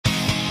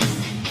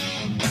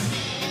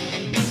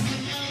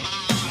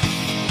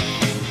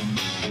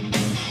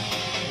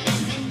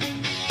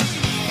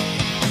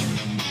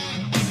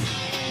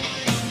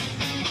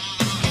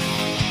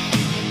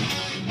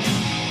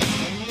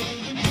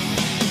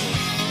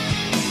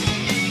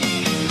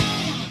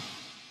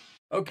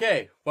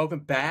Okay,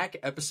 welcome back.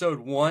 Episode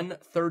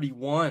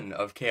 131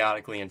 of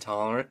Chaotically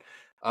Intolerant.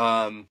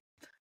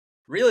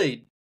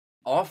 Really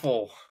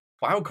awful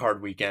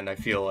wildcard weekend, I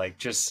feel like.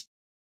 Just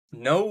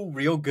no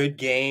real good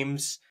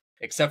games,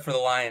 except for the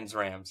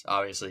Lions-Rams,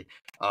 obviously.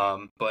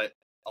 But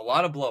a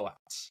lot of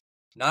blowouts.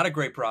 Not a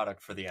great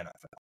product for the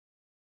NFL.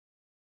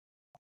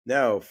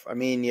 No, I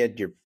mean, you had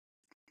your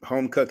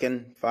home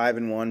cooking,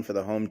 5-1 for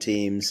the home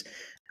teams.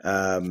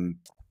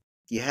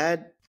 You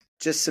had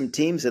just some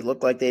teams that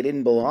looked like they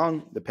didn't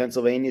belong. The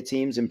Pennsylvania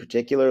teams in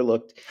particular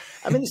looked,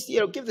 I mean,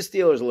 give the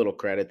Steelers a little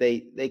credit.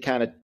 They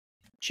kind of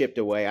chipped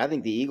away. I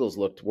think the Eagles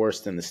looked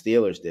worse than the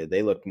Steelers did.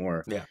 They looked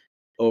more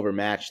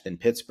overmatched than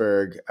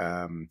Pittsburgh.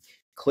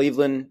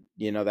 Cleveland,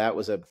 that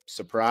was a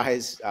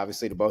surprise,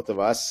 obviously, to both of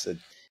us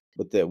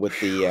with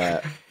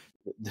the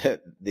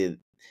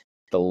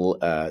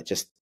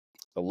just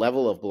the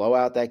level of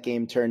blowout that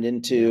game turned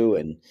into.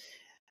 And,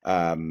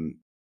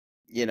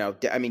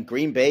 I mean,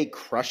 Green Bay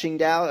crushing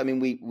Dallas. I mean,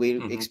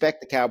 we expect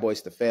the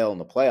Cowboys to fail in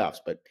the playoffs,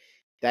 but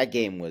that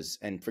game was,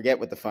 and forget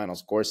what the final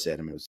score said.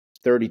 I mean, it was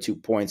 32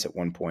 points at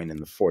one point in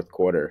the fourth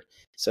quarter.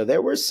 So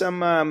there were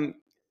some mismatches.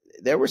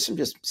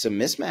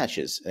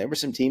 There were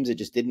some teams that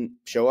just didn't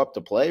show up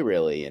to play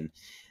really. And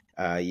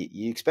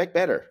you expect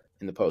better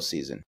in the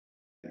postseason.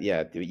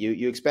 Yeah.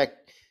 You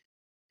expect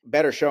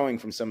better showing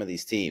from some of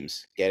these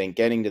teams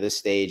getting to this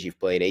stage.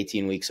 You've played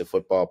 18 weeks of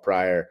football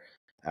prior.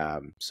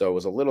 So it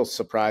was a little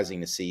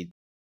surprising to see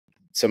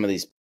some of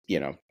these,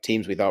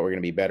 teams we thought were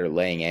going to be better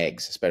laying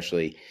eggs,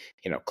 especially,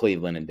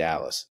 Cleveland and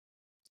Dallas.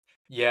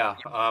 Yeah,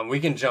 we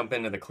can jump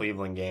into the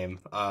Cleveland game.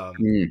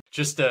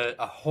 Just a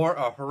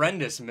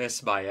horrendous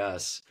miss by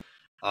us.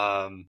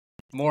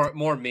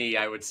 More me,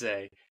 I would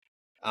say.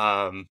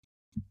 Hold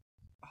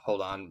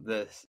on,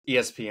 the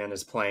ESPN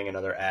is playing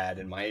another ad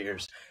in my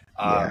ears.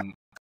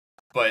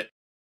 But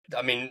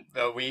I mean,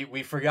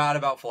 we forgot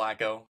about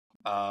Flacco,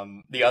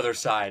 the other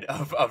side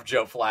of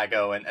Joe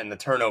Flacco and the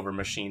turnover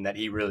machine that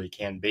he really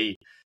can be.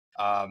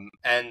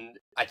 And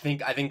I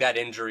think that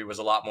injury was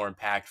a lot more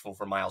impactful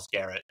for Myles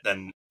Garrett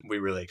than we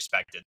really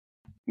expected.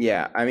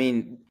 Yeah, I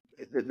mean,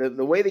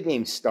 the way the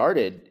game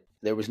started,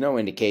 there was no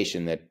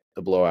indication that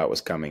the blowout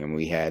was coming, and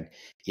we had,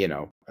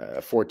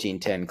 a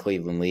 14-10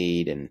 Cleveland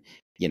lead, and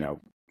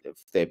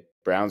the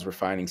Browns were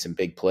finding some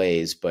big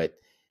plays, but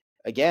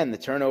again, the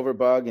turnover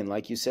bug, and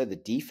like you said, the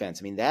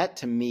defense. I mean, that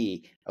to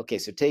me, okay,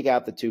 so take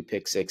out the 2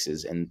 pick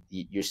sixes, and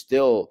you're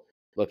still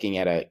looking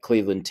at a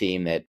Cleveland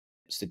team that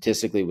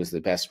statistically was the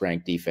best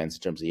ranked defense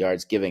in terms of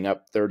yards, giving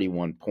up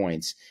 31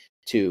 points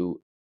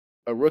to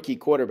a rookie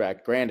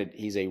quarterback. Granted,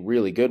 he's a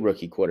really good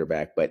rookie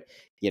quarterback, but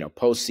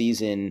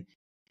postseason,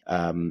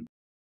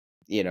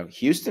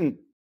 Houston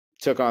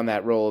took on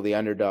that role of the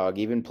underdog,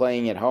 even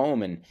playing at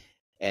home,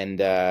 and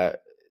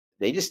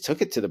they just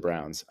took it to the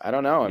Browns. I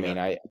don't know. I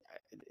mean,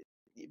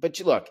 but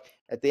you look,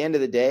 at the end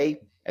of the day,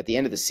 at the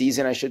end of the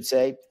season, I should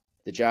say,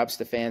 the job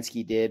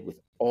Stefanski did with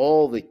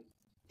all the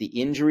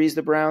injuries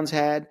the Browns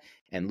had,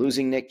 and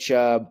losing Nick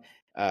Chubb,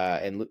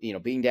 and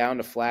being down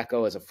to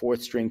Flacco as a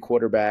 4th string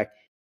quarterback,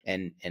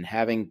 and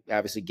having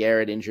obviously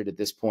Garrett injured at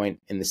this point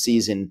in the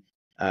season,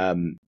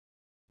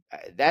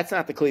 that's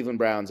not the Cleveland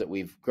Browns that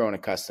we've grown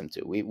accustomed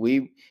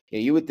to.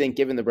 You would think,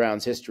 given the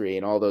Browns' history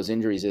and all those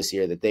injuries this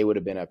year, that they would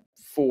have been a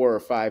 4 or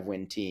 5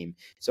 win team.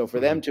 So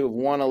for them to have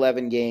won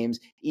 11 games,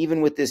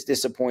 even with this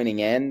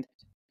disappointing end,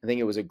 I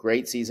think it was a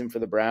great season for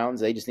the Browns.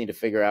 They just need to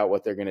figure out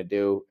what they're going to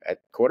do at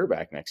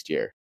quarterback next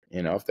year.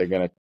 If they're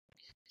going to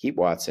keep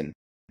Watson.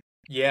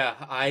 Yeah,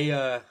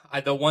 I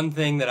the one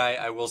thing that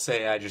I will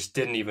say I just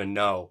didn't even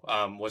know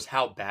was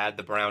how bad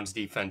the Browns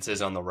defense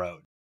is on the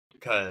road.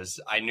 Because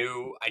I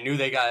knew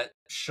they got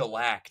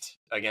shellacked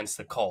against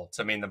the Colts.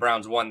 I mean, the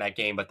Browns won that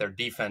game, but their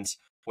defense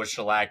was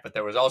shellacked. But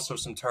there was also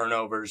some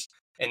turnovers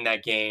in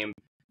that game.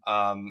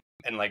 And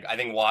I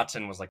think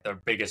Watson was their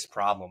biggest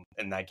problem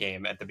in that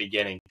game at the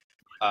beginning.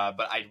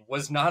 But I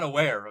was not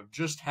aware of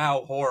just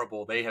how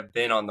horrible they have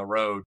been on the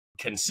road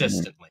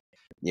consistently.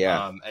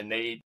 Yeah. And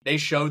they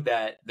showed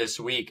that this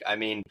week. I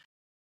mean,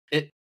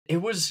 it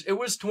was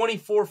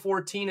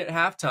 24-14 at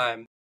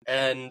halftime,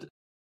 and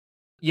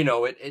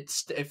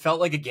it felt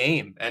like a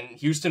game, and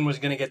Houston was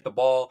going to get the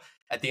ball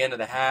at the end of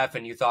the half,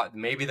 and you thought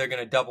maybe they're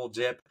going to double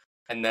dip,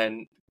 and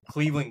then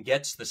Cleveland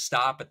gets the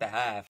stop at the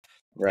half,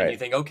 right? And you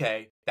think,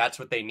 okay, that's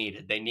what they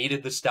needed. They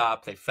needed the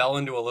stop. They fell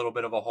into a little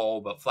bit of a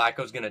hole, but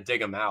Flacco's going to dig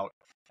them out,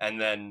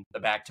 and then the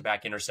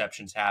back-to-back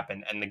interceptions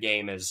happen, and the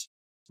game is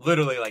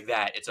literally like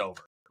that. It's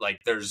over.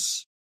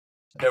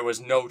 There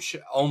was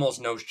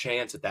almost no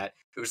chance at that.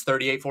 It was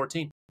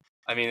 38-14.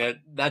 I mean,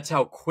 that's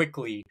how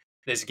quickly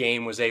this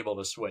game was able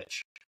to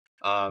switch.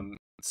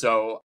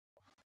 So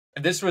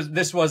this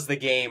was the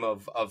game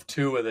of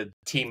 2 of the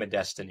team of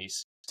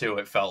destinies too.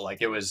 It felt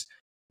like it was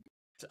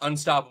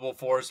unstoppable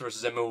force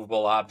versus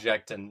immovable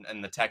object, and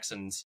the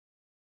Texans,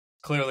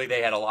 clearly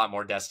they had a lot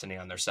more destiny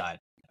on their side,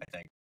 I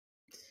think.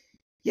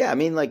 Yeah, I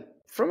mean,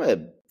 from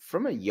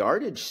a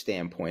yardage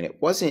standpoint, it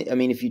wasn't. I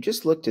mean, if you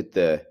just looked at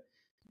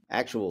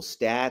actual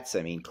stats,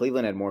 I mean,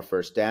 Cleveland had more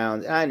first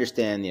downs. I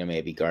understand,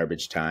 maybe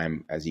garbage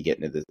time as you get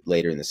into the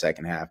later in the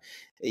second half.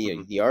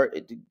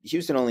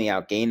 Houston only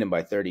outgained them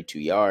by 32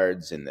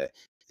 yards, and of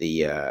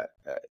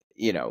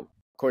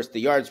course, the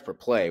yards per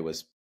play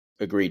was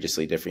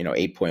egregiously different.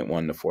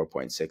 8.1 to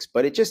 4.6,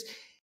 but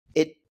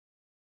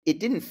it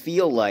didn't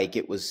feel like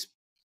it was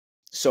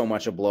so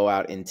much a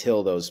blowout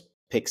until those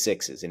pick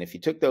sixes, and if you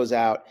took those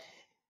out.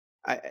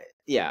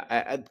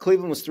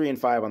 Cleveland was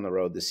 3-5 on the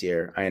road this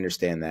year. I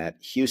understand that.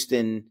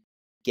 Houston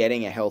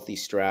getting a healthy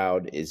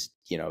Stroud is,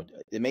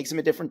 it makes them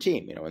a different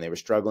team. When they were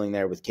struggling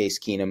there with Case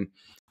Keenum,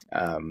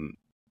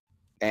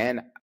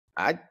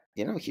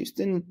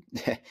 Houston,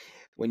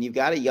 when you've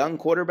got a young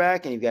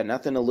quarterback and you've got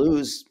nothing to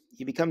lose,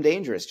 you become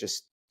dangerous.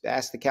 Just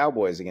ask the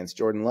Cowboys against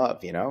Jordan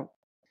Love.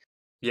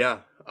 Yeah.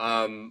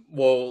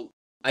 Well,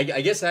 I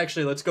guess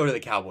actually let's go to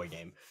the Cowboy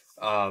game.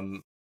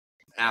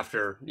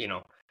 After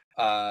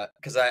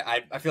because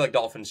I feel like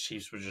Dolphins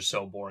Chiefs was just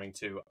so boring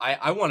too.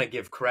 I want to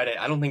give credit.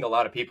 I don't think a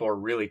lot of people are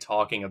really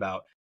talking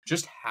about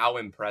just how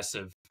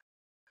impressive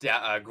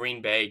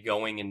Green Bay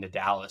going into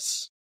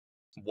Dallas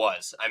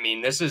was. I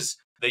mean, this is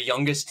the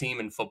youngest team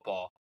in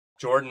football.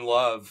 Jordan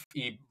Love,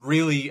 I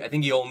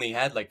think he only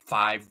had like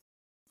 5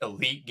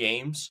 elite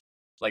games,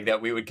 like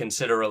that we would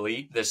consider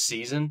elite this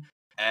season.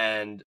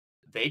 And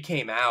they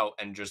came out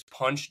and just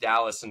punched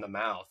Dallas in the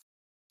mouth.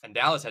 And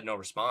Dallas had no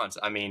response.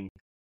 I mean,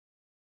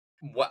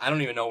 I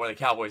don't even know where the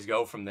Cowboys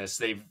go from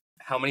this.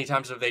 How many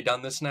times have they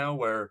done this now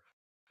where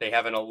they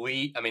have an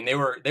elite? I mean, they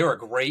were a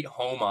great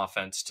home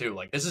offense too.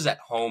 Like, this is at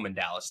home in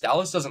Dallas.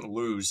 Dallas doesn't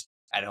lose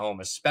at home,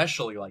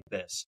 especially like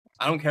this.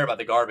 I don't care about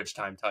the garbage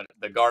time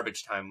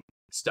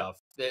stuff.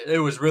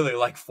 It was really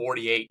like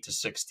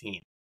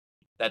 48-16.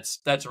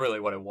 That's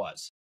really what it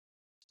was.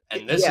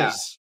 And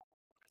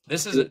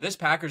this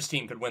Packers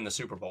team could win the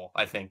Super Bowl,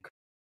 I think,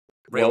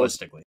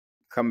 realistically.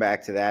 Come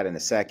back to that in a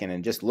second.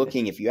 And just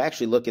if you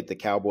actually look at the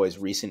Cowboys'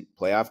 recent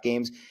playoff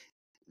games,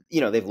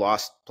 they've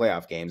lost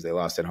playoff games. They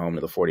lost at home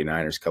to the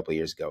 49ers a couple of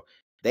years ago.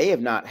 They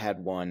have not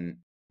had one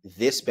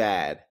this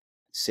bad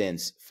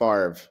since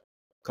Favre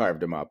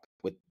carved them up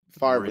with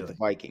the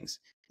Vikings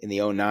in the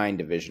 2009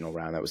 divisional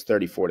round. That was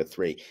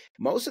 34-3.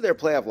 Most of their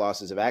playoff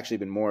losses have actually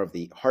been more of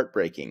the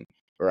heartbreaking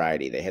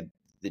variety. They had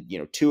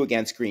the 2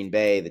 against Green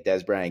Bay, the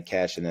Des Bryant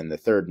catch, and then the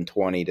 3rd and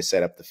 20 to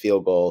set up the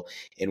field goal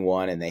in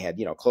one. And they had,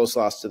 close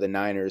loss to the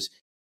Niners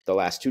the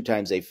last 2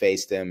 times they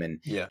faced them. And,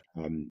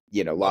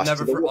 lost.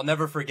 I'll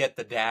never forget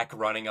the Dak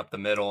running up the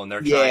middle and they're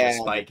trying to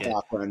spike the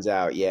clock runs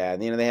out. Yeah.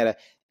 And,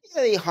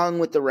 they hung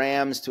with the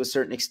Rams to a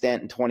certain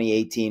extent in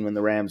 2018 when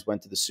the Rams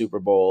went to the Super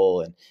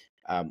Bowl. And,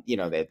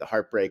 they had the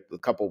heartbreak, a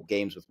couple of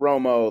games with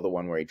Romo, the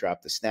one where he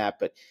dropped the snap.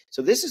 But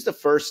so this is the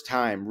first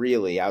time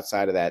really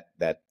outside of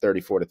that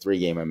 34-3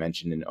 game I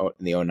mentioned in the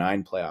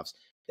 2009 playoffs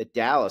that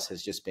Dallas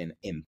has just been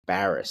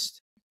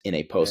embarrassed in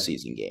a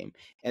postseason game.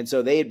 And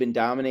so they had been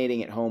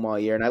dominating at home all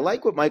year. And I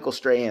like what Michael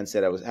Strahan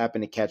said. I was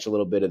happened to catch a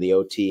little bit of the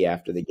OT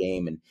after the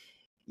game. And,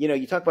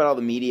 you talk about all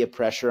the media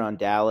pressure on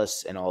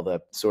Dallas and all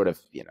the sort of,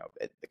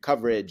 the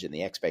coverage and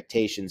the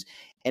expectations.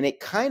 And it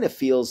kind of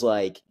feels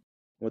like,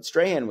 what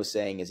Strahan was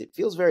saying is it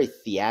feels very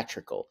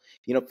theatrical.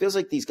 It feels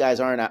like these guys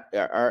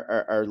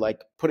are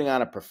like putting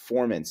on a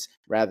performance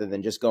rather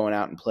than just going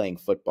out and playing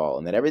football,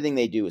 and that everything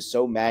they do is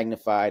so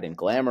magnified and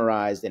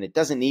glamorized, and it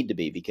doesn't need to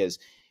be, because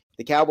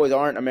the Cowboys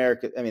aren't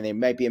America. I mean, they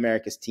might be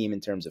America's team in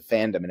terms of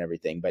fandom and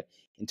everything, but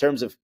in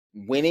terms of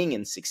winning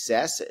and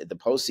success at the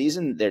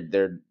postseason,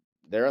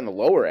 they're on the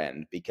lower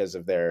end because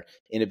of their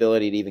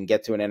inability to even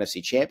get to an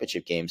NFC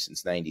Championship game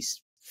since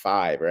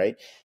 '95, right?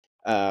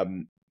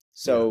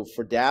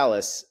 For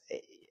Dallas,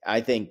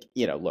 I think,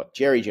 look,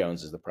 Jerry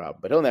Jones is the problem,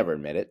 but he'll never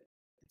admit it.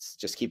 It's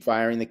just keep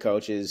firing the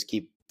coaches,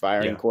 keep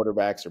firing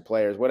quarterbacks or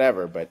players,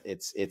 whatever, but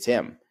it's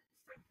him.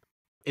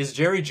 Is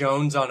Jerry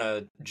Jones on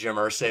a Jim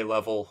Irsay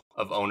level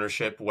of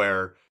ownership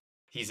where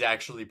he's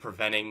actually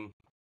preventing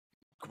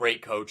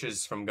great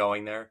coaches from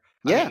going there?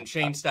 Yeah. I mean,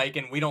 Shane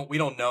Steichen, we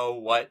don't know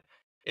what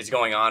is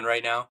going on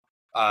right now,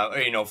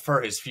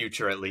 for his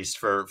future, at least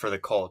for the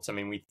Colts. I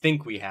mean, we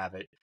think we have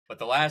it. But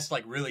the last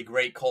really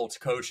great Colts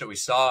coach that we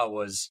saw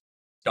was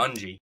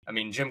Dungy. I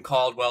mean, Jim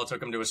Caldwell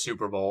took him to a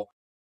Super Bowl,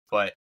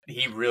 but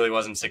he really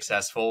wasn't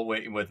successful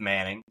with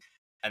Manning.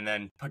 And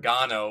then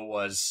Pagano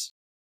was,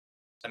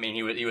 I mean,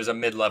 he was a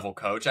mid-level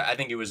coach. I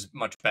think he was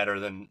much better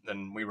than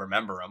we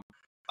remember him.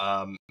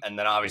 And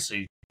then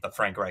obviously the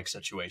Frank Reich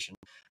situation.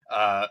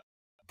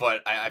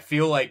 But I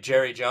feel like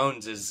Jerry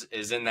Jones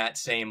is in that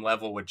same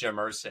level with Jim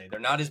Irsay.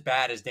 They're not as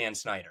bad as Dan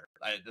Snyder.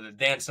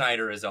 Dan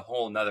Snyder is a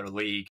whole nother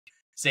league.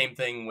 Same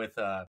thing with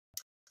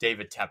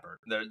David Tepper.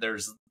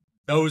 There's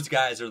those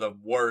guys are the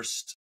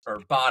worst or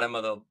bottom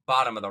of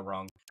the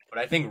rung. But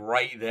I think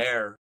right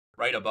there,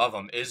 right above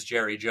them, is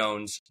Jerry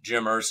Jones,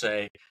 Jim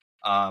Irsay.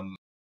 I'm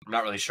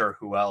not really sure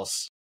who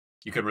else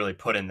you could really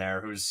put in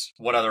there.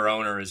 What other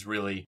owner is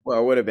really Well,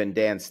 it would have been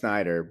Dan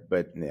Snyder,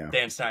 but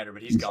Dan Snyder,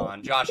 but he's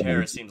gone. Josh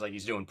Harris seems like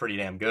he's doing pretty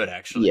damn good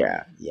actually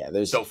yeah.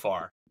 so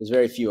far. There's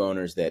very few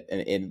owners that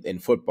in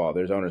football.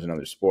 There's owners in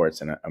other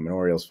sports, and I'm an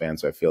Orioles fan,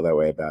 so I feel that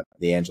way about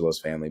the Angelos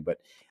family. But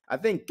I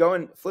think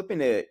flipping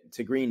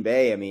to Green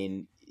Bay. I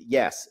mean,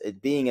 yes,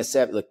 it being a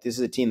seven. Look, this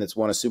is a team that's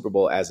won a Super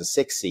Bowl as a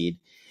 6 seed.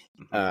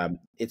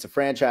 It's a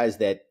franchise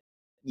that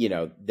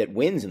that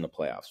wins in the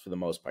playoffs for the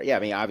most part. Yeah, I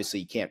mean, obviously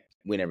you can't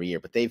win every year,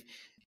 but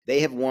they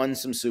have won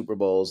some Super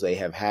Bowls. They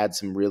have had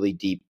some really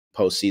deep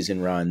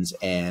postseason runs,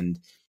 and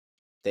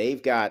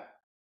they've got,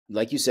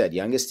 like you said,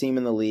 youngest team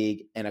in the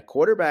league and a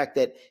quarterback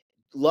that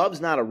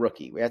Love's not a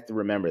rookie. We have to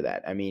remember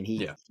that. I mean,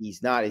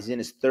 he's not. He's in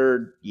his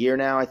 3rd year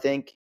now, I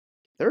think.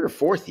 3rd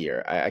or 4th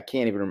year. I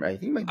can't even remember. I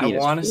think he might be. I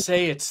want to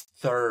say it's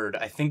 3rd.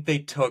 I think they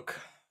took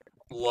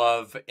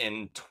Love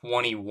in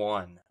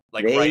 21.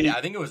 I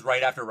think it was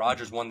right after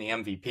Rodgers won the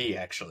MVP,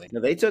 actually.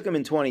 No, they took him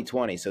in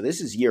 2020. So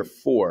this is year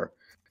 4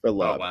 for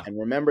Love. Oh, wow. And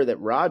remember that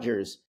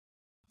Rodgers,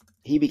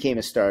 he became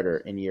a starter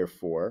in year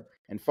 4.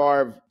 And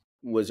Favre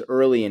was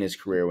early in his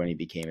career when he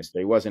became a starter.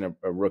 He wasn't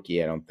a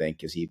rookie, I don't think,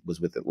 because he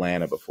was with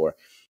Atlanta before.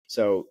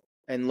 So,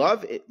 and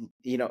Love,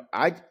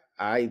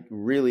 I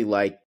really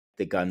like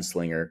the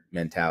gunslinger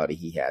mentality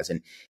he has.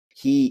 And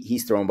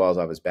he's throwing balls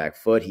off his back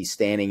foot. He's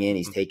standing in.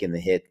 He's taking the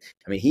hit.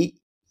 I mean,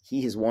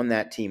 he has won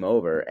that team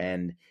over.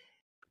 And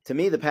to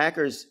me, the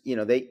Packers,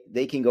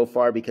 they can go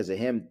far because of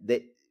him.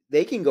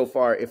 They can go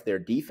far if their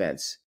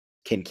defense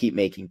can keep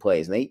making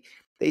plays. And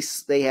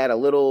they had a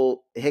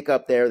little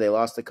hiccup there. They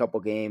lost a couple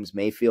games.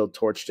 Mayfield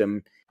torched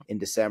them in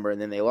December,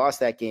 and then they lost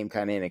that game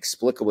kind of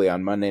inexplicably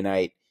on Monday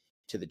night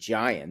to the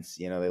Giants.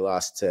 They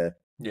lost to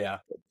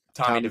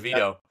Tommy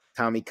DeVito.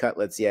 Tommy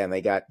Cutlets, and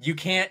they got you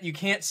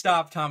can't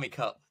stop Tommy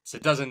Cutlets.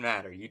 It doesn't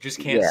matter. You just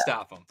can't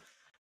stop him.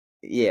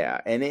 Yeah,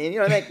 and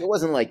it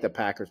wasn't like the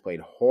Packers played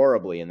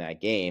horribly in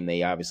that game.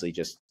 They obviously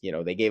just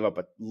they gave up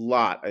a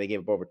lot. They gave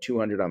up over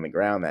 200 on the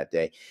ground that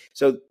day.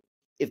 So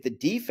if the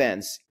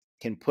defense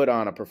can put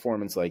on a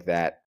performance like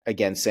that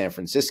against San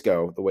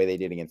Francisco, the way they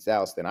did against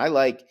Dallas, then I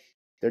like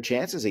their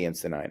chances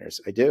against the Niners.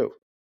 I do.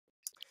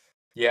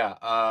 Yeah,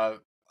 I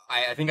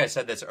think I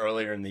said this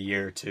earlier in the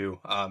year too.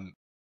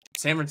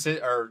 San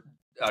Francisco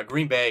or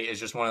Green Bay is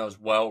just one of those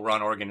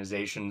well-run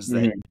organizations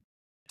that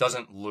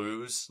doesn't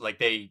lose.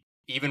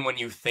 Even when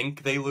you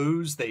think they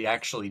lose, they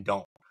actually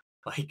don't.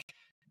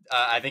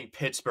 I think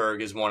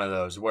Pittsburgh is one of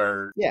those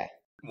where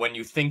when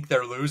you think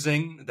they're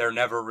losing, they're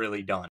never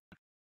really done.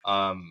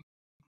 I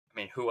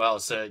mean, who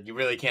else? You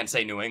really can't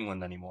say New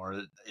England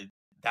anymore.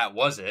 That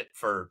was it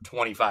for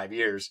 25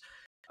 years.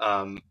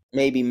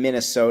 Maybe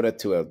Minnesota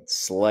to a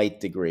slight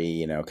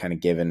degree, kind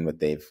of given what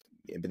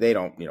but they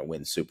don't,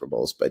 win Super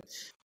Bowls. But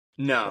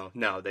no,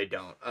 they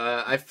don't.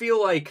 I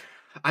feel like,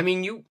 I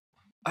mean,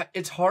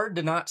 it's hard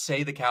to not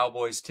say the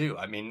Cowboys too.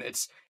 I mean,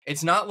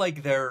 it's not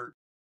like they're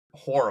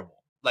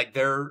horrible.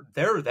 They're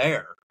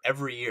there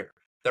every year.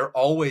 They're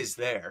always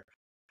there.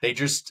 They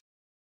just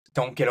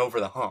don't get over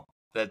the hump.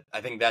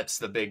 I think that's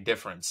the big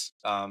difference.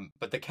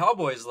 But the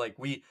Cowboys,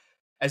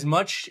 as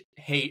much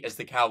hate as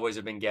the Cowboys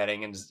have been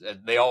getting, and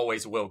they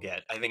always will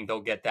get, I think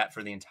they'll get that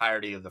for the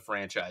entirety of the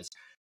franchise.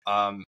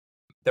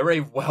 They're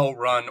a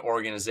well-run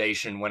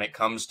organization when it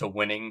comes to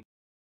winning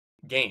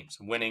games,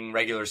 winning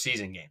regular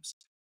season games.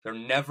 They're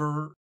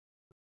never.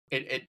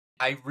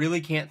 I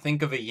really can't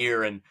think of a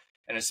year, and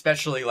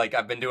especially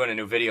I've been doing a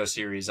new video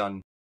series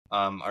on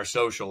our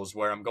socials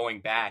where I'm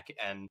going back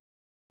and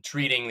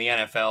treating the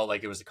NFL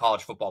like it was the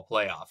college football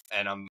playoff,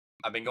 and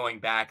I've been going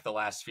back the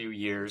last few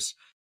years,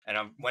 and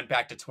I went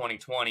back to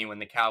 2020 when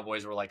the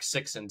Cowboys were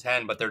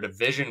 6-10, but their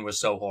division was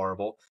so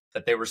horrible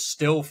that they were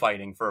still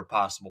fighting for a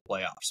possible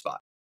playoff spot.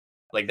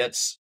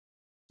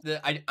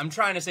 I'm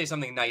trying to say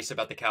something nice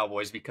about the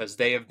Cowboys because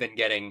they have been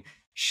getting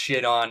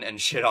shit on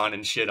and shit on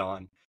and shit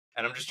on.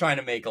 And I'm just trying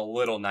to make a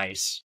little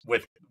nice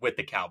with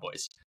the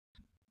Cowboys.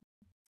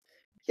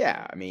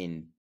 Yeah, I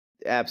mean,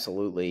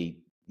 absolutely.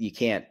 You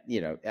can't,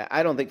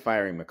 I don't think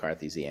firing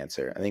McCarthy's the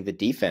answer. I think the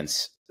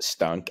defense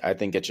stunk. I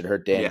think it should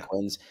hurt Dan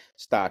Quinn's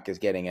stock as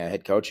getting a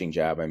head coaching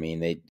job. I mean,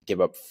 they give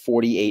up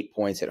 48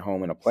 points at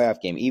home in a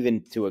playoff game,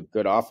 even to a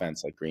good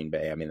offense like Green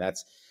Bay. I mean,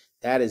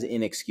 that is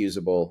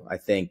inexcusable. I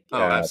think.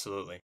 Oh,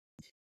 absolutely.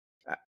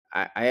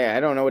 I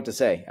don't know what to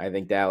say. I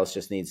think Dallas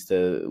just needs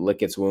to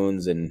lick its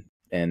wounds and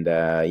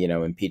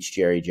impeach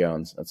Jerry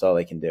Jones. That's all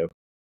they can do.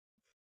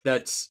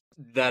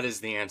 That is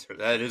the answer.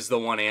 That is the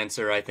one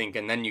answer, I think,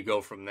 and then you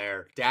go from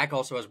there. Dak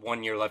also has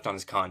 1 year left on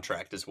his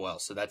contract as well,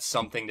 so that's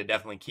something to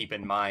definitely keep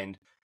in mind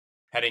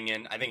heading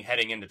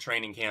into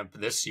training camp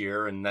this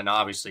year, and then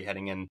obviously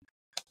heading in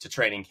to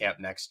training camp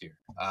next year.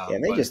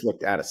 And they just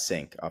looked out of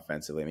sync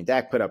offensively. I mean,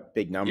 Dak put up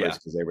big numbers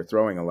because they were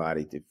throwing a lot.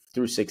 He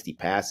threw 60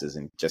 passes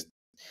and just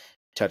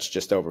touched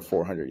just over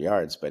 400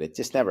 yards, but it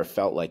just never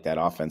felt like that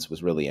offense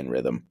was really in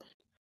rhythm.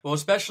 Well,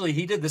 especially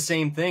he did the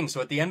same thing. So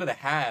at the end of the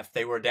half,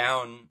 they were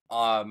down,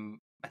 I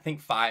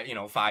think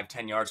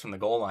 5-10 yards from the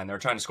goal line. They were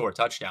trying to score a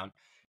touchdown.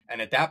 And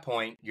at that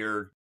point,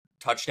 you're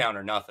touchdown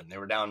or nothing. They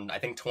were down, I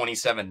think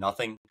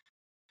 27-0.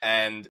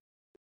 And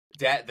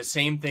the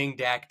same thing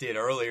Dak did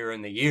earlier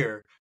in the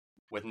year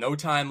with no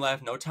time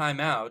left, no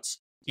timeouts.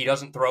 He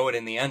doesn't throw it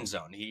in the end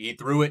zone. He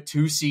threw it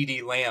to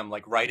CD Lamb,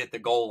 like right at the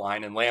goal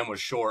line, and Lamb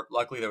was short.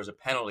 Luckily, there was a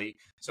penalty,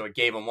 so it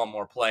gave him one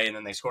more play, and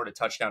then they scored a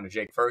touchdown to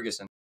Jake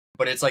Ferguson.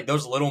 But it's like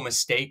those little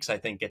mistakes, I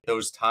think, at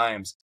those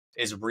times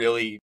is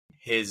really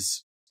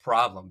his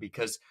problem,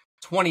 because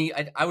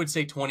I would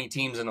say 20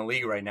 teams in the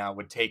league right now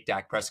would take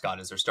Dak Prescott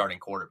as their starting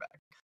quarterback.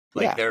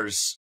 Like Yeah.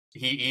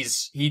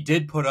 he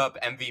did put up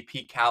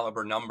MVP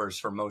caliber numbers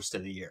for most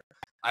of the year.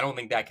 I don't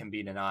think that can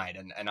be denied.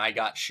 And I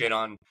got shit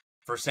on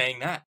for saying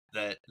that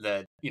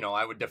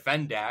I would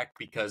defend Dak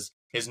because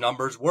his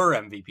numbers were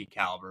MVP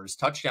caliber. His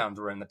touchdowns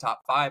were in the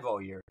top 5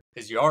 all year.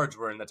 His yards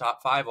were in the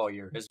top 5 all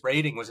year. His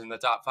rating was in the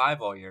top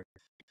 5 all year.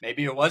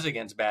 Maybe it was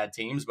against bad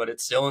teams, but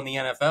it's still in the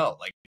NFL.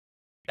 Like,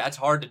 that's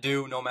hard to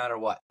do no matter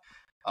what.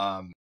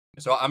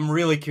 So I'm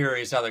really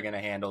curious how they're going to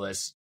handle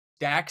this.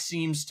 Dak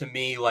seems to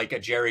me like a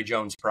Jerry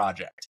Jones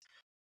project.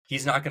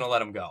 He's not going to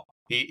let him go.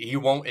 He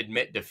won't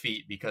admit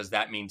defeat because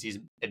that means he's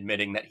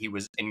admitting that he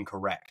was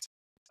incorrect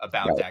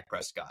about Right. Dak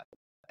Prescott.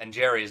 And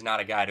Jerry is not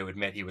a guy to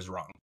admit he was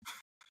wrong.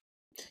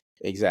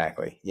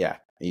 Exactly. Yeah.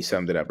 You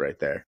summed it up right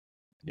there.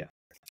 Yeah.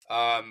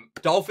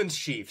 Dolphins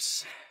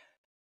Chiefs.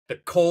 The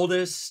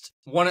coldest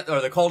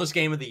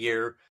game of the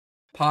year.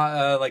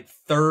 Like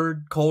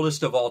third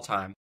coldest of all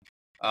time.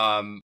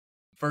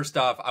 First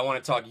off, I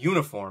want to talk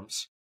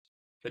uniforms.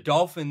 The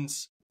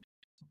Dolphins'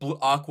 blue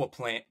aqua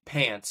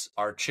pants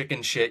are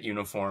chicken shit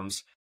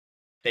uniforms.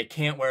 They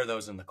can't wear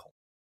those in the cold.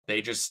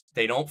 They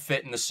don't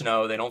fit in the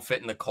snow. They don't fit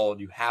in the cold.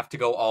 You have to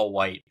go all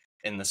white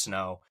in the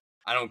snow.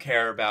 I don't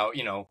care about,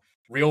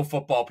 real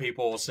football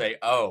people will say,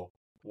 oh,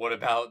 what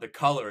about the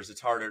colors? It's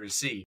harder to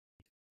see.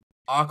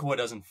 Aqua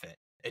doesn't fit.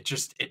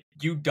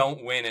 You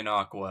don't win in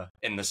aqua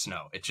in the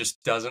snow. It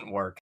just doesn't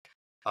work.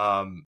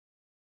 And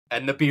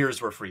the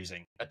beers were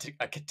freezing.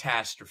 A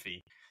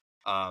catastrophe.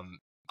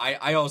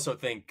 I also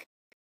think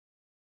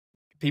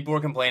people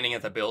were complaining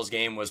that the Bills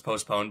game was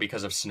postponed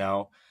because of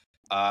snow.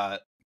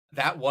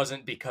 That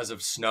wasn't because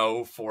of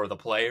snow for the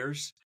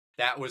players.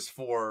 That was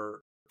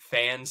for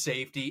fan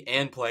safety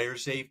and player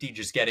safety,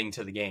 just getting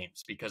to the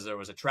games, because there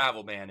was a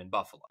travel ban in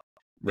Buffalo.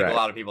 Right. A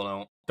lot of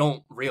people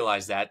don't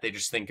realize that. They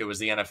just think it was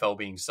the NFL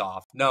being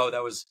soft. No,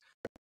 that was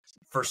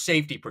for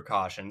safety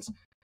precautions.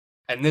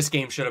 And this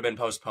game should have been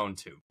postponed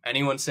too.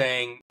 Anyone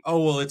saying,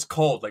 oh, well, it's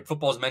cold. Like,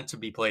 football's meant to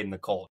be played in the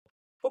cold.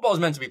 Football's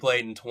meant to be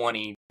played in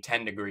 20,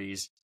 10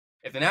 degrees.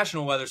 If the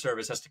National Weather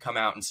Service has to come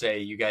out and say,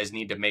 you guys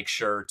need to make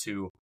sure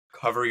to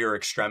cover your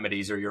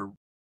extremities or your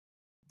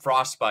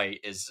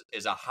frostbite is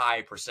a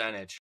high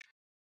percentage,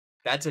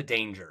 that's a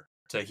danger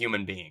to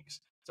human beings.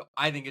 So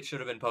I think it should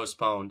have been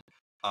postponed.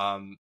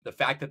 The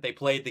fact that they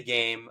played the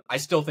game, I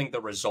still think the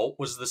result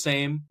was the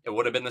same. It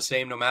would have been the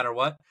same no matter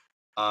what.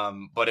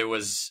 But it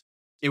was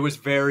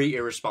very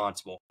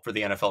irresponsible for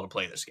the NFL to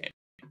play this game.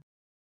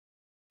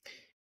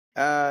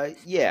 It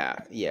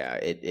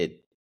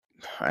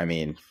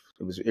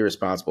was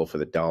irresponsible for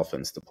the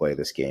Dolphins to play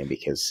this game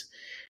because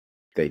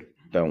they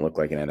don't look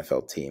like an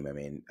NFL team. I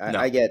mean,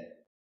 I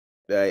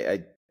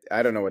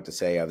don't know what to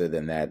say other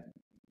than that.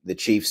 The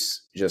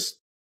Chiefs just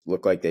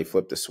look like they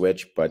flipped a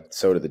switch, but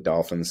so do the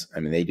Dolphins. I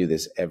mean, they do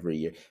this every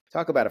year.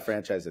 Talk about a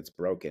franchise that's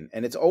broken,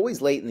 and it's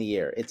always late in the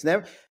year. It's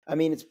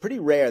pretty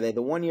rare. They had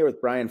the one year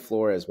with Brian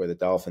Flores where the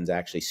Dolphins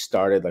actually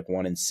started like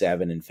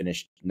 1-7 and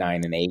finished 9-8. I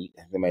think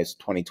it was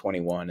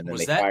 2021, and then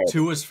was that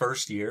Tua's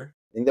first year?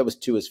 I think that was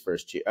Tua's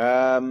first year.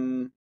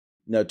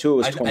 No, Tua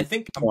was 2020. I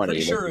think I'm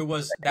pretty sure it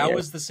was. That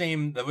was the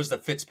same. That was the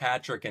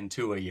Fitzpatrick and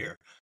Tua year.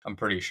 I'm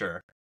pretty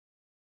sure.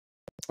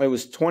 It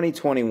was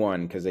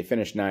 2021 because they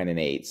finished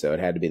 9-8, so it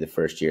had to be the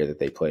first year that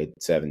they played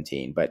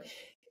 17. But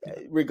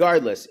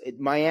regardless,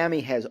 Miami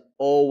has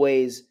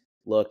always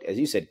looked, as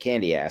you said,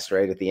 candy ass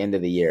right at the end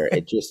of the year.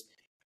 It just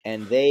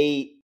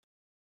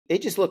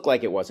looked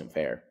like it wasn't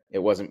fair. It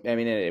wasn't. I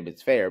mean,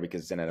 it's fair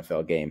because it's an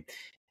NFL game.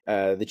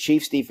 The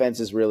Chiefs' defense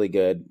is really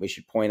good. We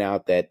should point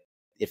out that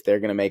if they're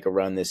going to make a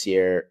run this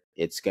year,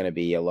 it's going to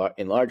be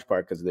in large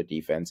part because of their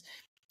defense,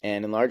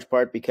 and in large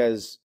part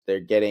because they're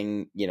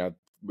getting,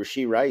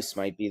 Rashee Rice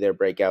might be their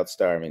breakout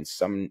star. I mean,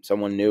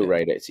 someone new,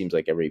 right? It seems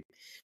like every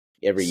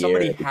year.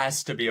 Somebody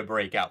has to be a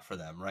breakout for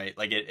them, right?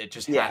 Like it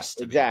just has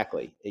to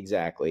be.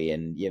 Exactly.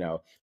 And,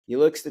 you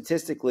look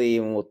statistically,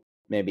 and we'll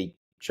maybe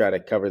try to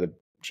cover the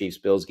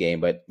Chiefs-Bills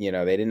game, but, they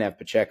didn't have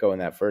Pacheco in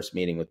that first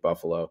meeting with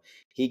Buffalo.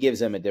 He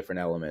gives them a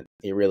different element.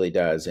 He really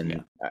does.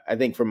 And I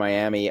think for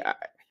Miami, I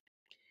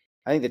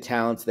think the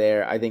talent's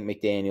there. I think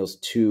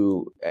McDaniels,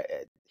 too.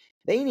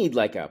 They need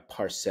like a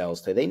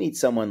Parcells. They need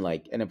someone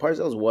like, and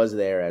Parcells was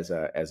there as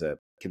a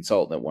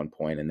consultant at one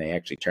point, and they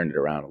actually turned it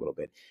around a little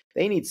bit.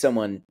 They need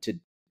someone to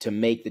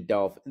make the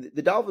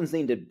Dolphins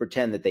need to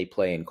pretend that they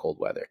play in cold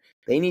weather.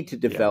 They need to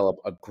develop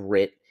a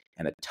grit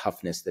and a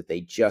toughness that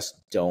they just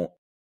don't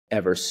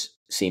ever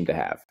seem to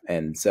have.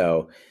 And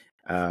so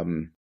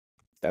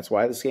that's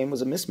why this game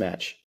was a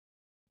mismatch.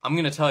 I'm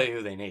going to tell you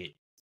who they need.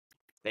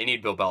 They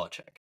need Bill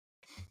Belichick.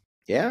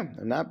 Yeah,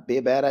 not be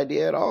a bad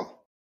idea at all.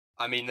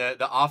 I mean,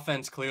 the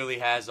offense clearly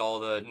has all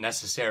the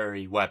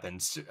necessary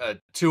weapons.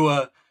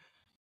 Tua,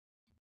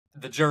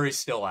 the jury's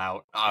still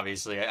out.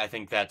 Obviously, I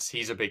think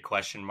he's a big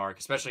question mark,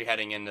 especially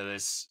heading into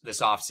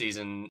this off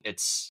season. I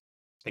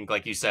think,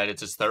 like you said,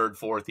 it's his third,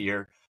 fourth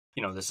year.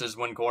 This is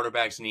when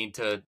quarterbacks need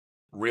to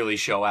really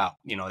show out.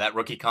 That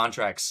rookie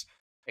contract's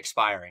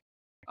expiring,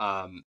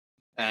 and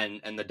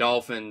the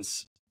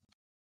Dolphins.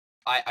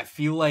 I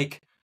feel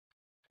like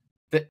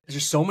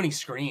there's so many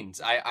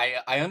screens.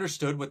 I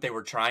understood what they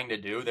were trying to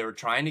do. They were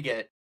trying to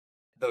get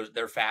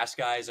their fast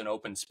guys in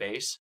open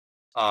space.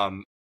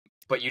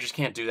 But you just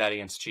can't do that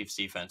against Chiefs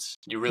defense.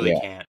 You really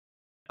can't.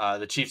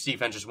 The Chiefs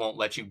defense just won't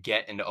let you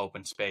get into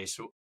open space.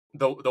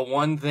 The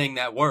one thing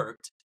that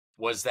worked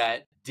was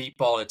that deep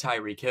ball to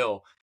Tyreek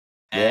Hill.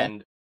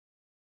 And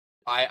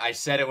I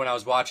said it when I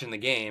was watching the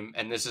game,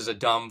 and this is a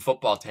dumb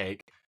football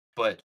take,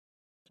 but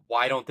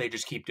why don't they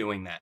just keep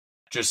doing that?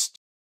 Just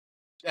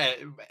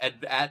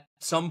at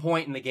some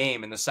point in the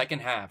game, in the second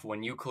half,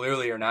 when you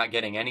clearly are not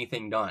getting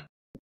anything done,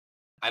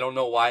 I don't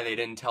know why they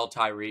didn't tell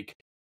Tyreek,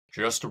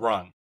 just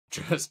run.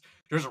 Just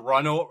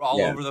run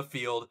all over the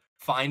field,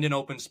 find an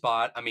open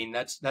spot. I mean,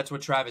 that's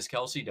what Travis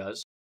Kelce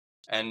does.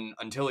 And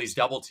until he's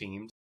double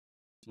teamed,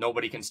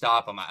 nobody can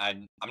stop him.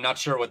 I'm not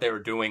sure what they were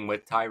doing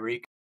with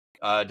Tyreek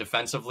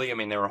defensively. I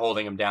mean, they were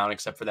holding him down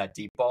except for that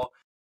deep ball,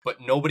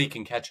 but nobody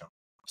can catch him.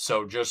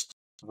 So just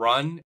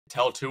run,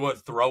 tell Tua,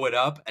 throw it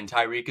up, and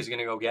Tyreek is going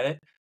to go get it.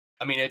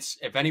 I mean,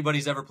 if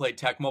anybody's ever played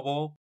Tecmo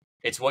Bowl,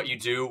 it's what you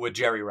do with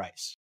Jerry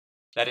Rice.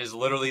 That is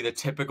literally the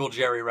typical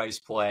Jerry Rice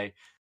play.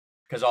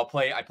 Because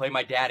I play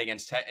my dad in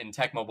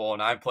Tecmo Bowl,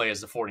 and I play as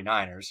the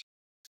 49ers.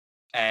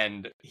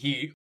 And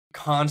he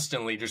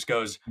constantly just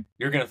goes,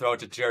 "You're going to throw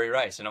it to Jerry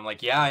Rice." And I'm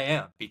like, "Yeah, I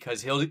am."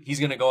 Because he's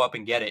going to go up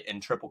and get it in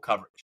triple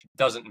coverage. It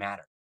doesn't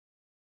matter.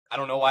 I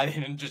don't know why they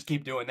didn't just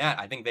keep doing that.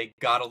 I think they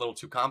got a little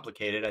too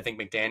complicated. I think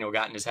McDaniel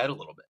got in his head a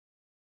little bit.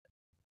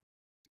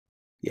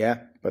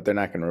 Yeah, but they're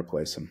not going to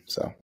replace him,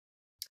 so.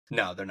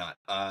 No, they're not.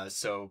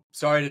 So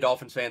sorry to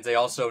Dolphins fans. They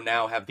also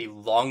now have the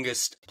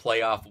longest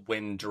playoff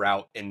win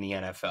drought in the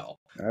NFL.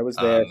 I was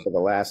there for the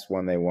last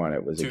one they won.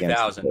 It was 2000,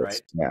 against the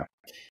Bills. Yeah.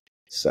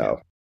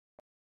 So.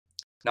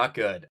 Not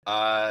good.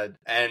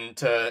 And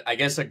to, I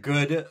guess, a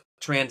good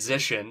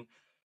transition.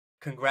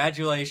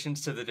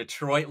 Congratulations to the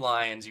Detroit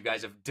Lions. You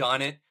guys have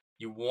done it.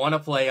 You won a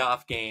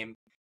playoff game.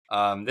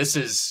 This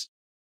is,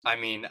 I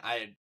mean,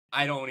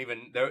 I don't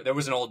even, there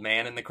was an old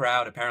man in the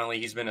crowd. Apparently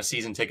he's been a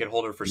season ticket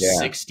holder for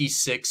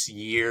 66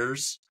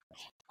 years.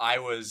 I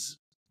was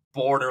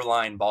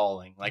borderline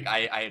bawling. Like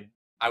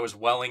I was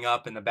welling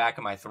up in the back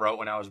of my throat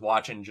when I was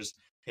watching just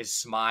his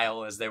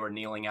smile as they were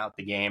kneeling out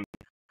the game.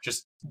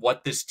 Just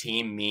what this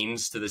team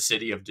means to the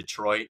city of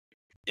Detroit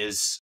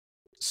is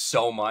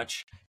so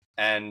much.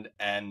 And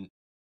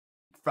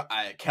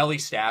Kelly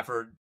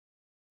Stafford,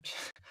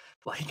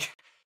 like,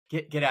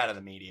 get out of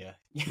the media.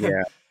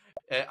 Yeah.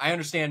 I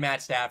understand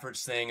Matt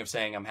Stafford's thing of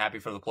saying I'm happy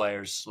for the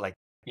players. Like,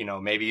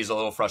 maybe he's a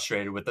little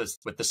frustrated with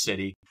the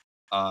city.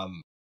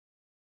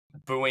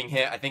 Booing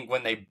him. I think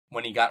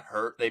when he got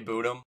hurt, they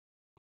booed him,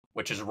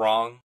 which is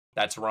wrong.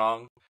 That's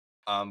wrong.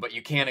 But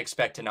you can't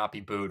expect to not be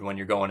booed when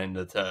you're going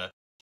into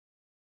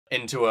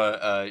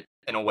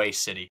an away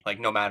city. Like,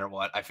 no matter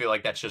what, I feel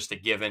like that's just a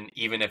given,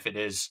 even if it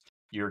is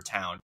your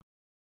town.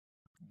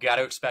 Got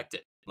to expect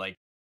it. Like,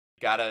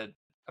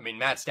 I mean,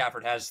 Matt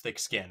Stafford has thick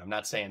skin. I'm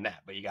not saying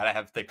that, but you got to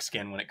have thick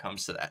skin when it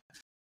comes to that.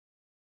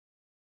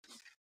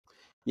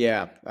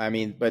 Yeah, I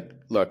mean, but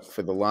look,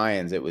 for the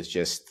Lions,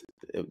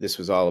 this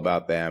was all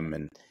about them.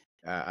 And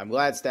I'm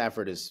glad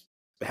Stafford is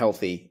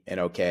healthy and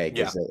okay,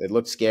 because it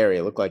looked scary.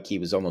 It looked like he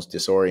was almost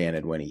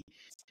disoriented when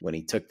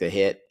he took the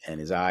hit and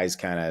his eyes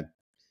kind of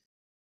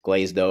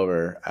glazed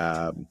over.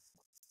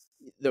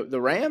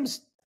 The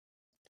Rams,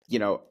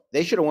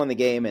 they should have won the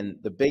game,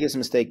 and the biggest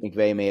mistake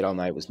McVay made all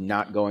night was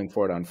not going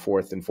for it on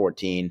 4th and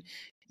 14.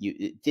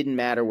 It didn't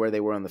matter where they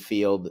were on the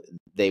field.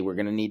 They were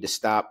going to need to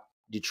stop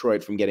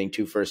Detroit from getting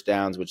 2 first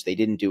downs, which they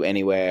didn't do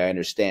anyway, I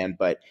understand.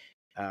 But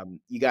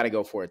you got to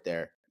go for it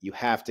there. You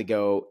have to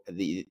go.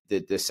 The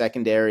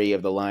secondary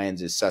of the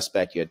Lions is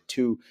suspect. You had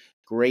 2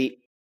 great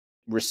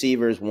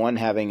receivers, one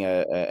having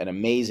an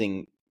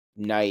amazing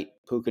night.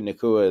 Puka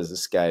Nacua is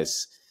this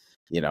guy's,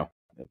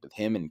 with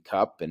him and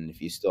Cup, and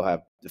if you still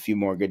have a few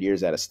more good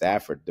years out of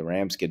Stafford, the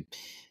Rams could,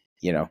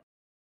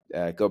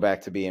 go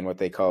back to being what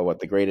they call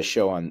the greatest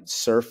show on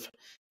surf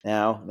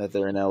now that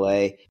they're in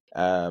LA.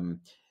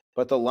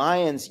 But the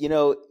Lions,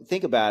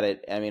 think about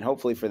it. I mean,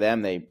 hopefully for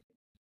them,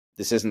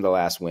 this isn't the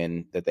last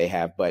win that they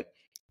have, but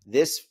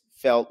this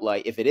felt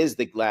like, if it is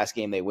the last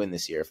game they win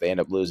this year, if they end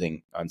up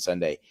losing on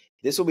Sunday,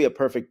 this will be a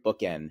perfect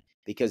bookend,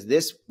 because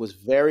this was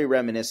very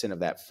reminiscent of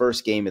that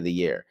first game of the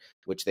year,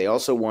 which they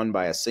also won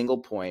by a single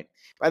point.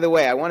 By the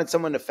way, I wanted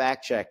someone to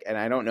fact check, and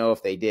I don't know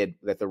if they did,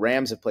 that the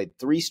Rams have played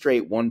 3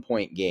 straight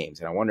 1-point games,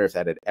 and I wonder if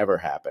that had ever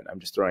happened. I'm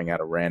just throwing out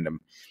a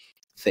random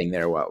thing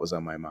there while it was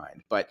on my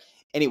mind. But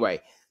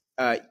anyway,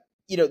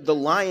 the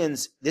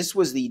Lions, this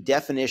was the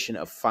definition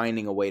of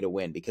finding a way to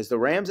win, because the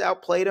Rams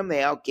outplayed them. They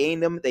outgained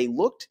them. They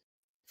looked,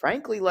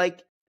 frankly,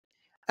 like,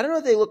 I don't know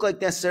if they look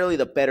like necessarily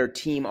the better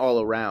team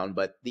all around,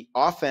 but the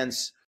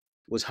offense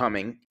was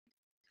humming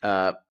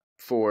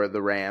for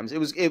the Rams.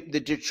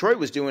 The Detroit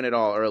was doing it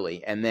all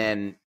early, and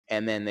then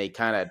they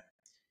kind of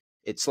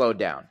it slowed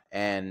down.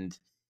 And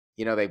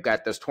they've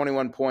got those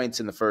 21 points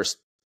in the first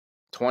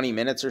 20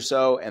 minutes or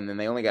so, and then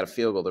they only got a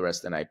field goal the rest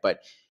of the night. But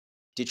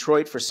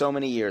Detroit, for so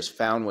many years,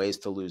 found ways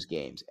to lose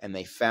games, and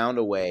they found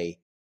a way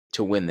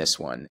to win this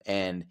one.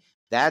 And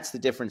that's the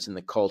difference in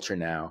the culture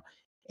now.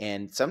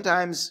 And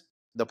sometimes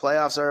the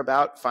playoffs are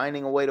about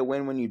finding a way to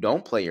win when you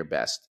don't play your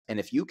best. And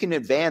if you can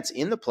advance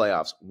in the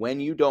playoffs when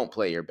you don't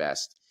play your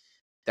best,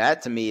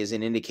 that to me is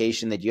an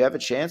indication that you have a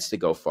chance to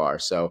go far.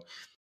 So,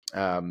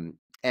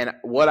 and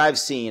what I've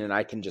seen, and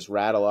I can just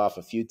rattle off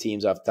a few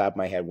teams off the top of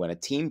my head, when a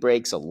team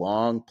breaks a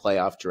long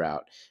playoff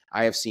drought,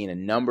 I have seen a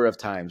number of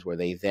times where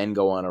they then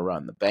go on a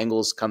run. The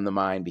Bengals come to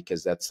mind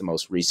because that's the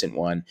most recent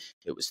one.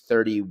 It was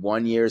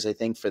 31 years, I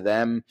think, for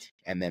them.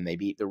 And then they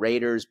beat the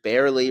Raiders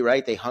barely,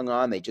 right? They hung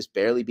on. They just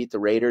barely beat the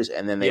Raiders.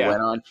 And then they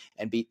went on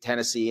and beat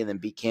Tennessee and then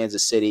beat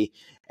Kansas City.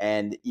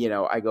 And,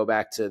 I go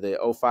back to the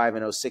 05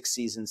 and 06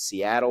 season.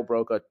 Seattle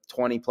broke a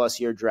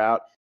 20-plus year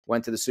drought,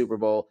 went to the Super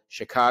Bowl.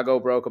 Chicago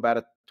broke about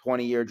a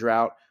 20-year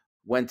drought,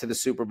 went to the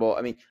Super Bowl.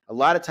 I mean, a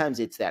lot of times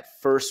it's that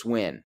first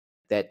win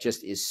that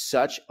just is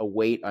such a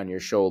weight on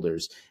your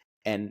shoulders.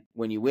 And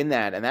when you win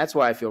that, and that's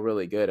why I feel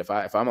really good. If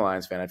I'm a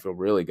Lions fan, I feel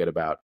really good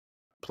about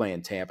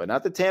playing Tampa.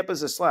 Not that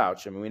Tampa's a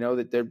slouch. I mean, we know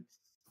that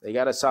they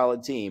got a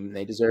solid team.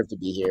 They deserve to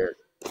be here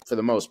for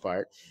the most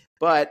part.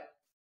 But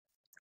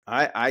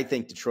I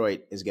think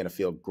Detroit is going to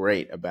feel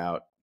great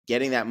about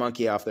getting that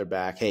monkey off their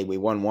back. Hey, we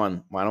won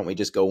one. Why don't we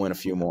just go win a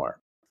few more?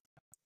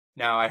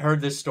 Now, I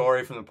heard this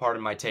story from the Part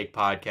of My Take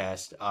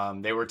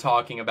podcast. They were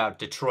talking about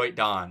Detroit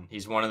Don.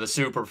 He's one of the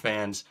super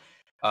fans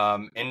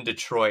in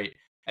Detroit.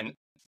 And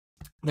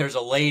there's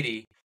a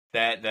lady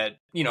that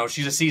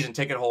she's a season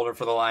ticket holder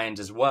for the Lions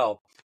as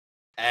well.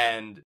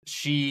 And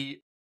she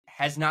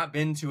has not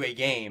been to a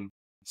game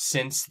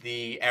since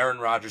the Aaron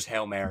Rodgers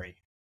Hail Mary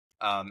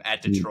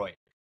at Detroit.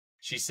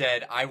 She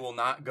said, I will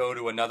not go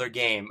to another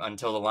game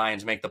until the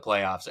Lions make the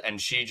playoffs.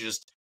 And she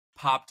just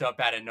popped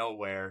up out of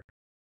nowhere.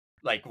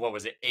 Like, what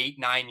was it,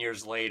 8-9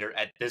 years later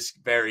at this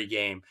very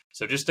game.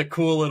 So just a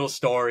cool little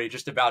story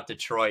just about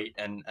Detroit.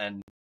 And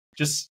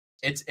just,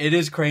 it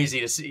is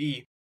crazy to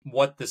see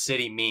what the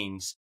city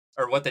means,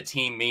 or what the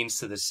team means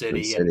to the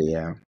city.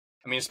 Yeah.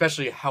 I mean,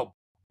 especially how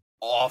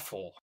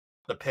awful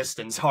the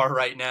Pistons are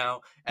right now,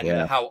 and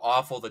how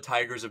awful the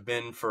Tigers have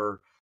been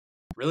for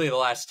really the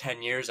last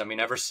 10 years. I mean,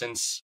 ever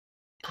since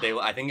they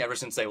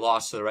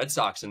lost to the Red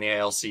Sox in the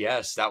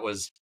ALCS, that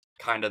was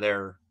kind of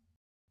their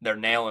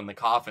nail in the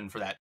coffin for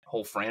that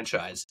whole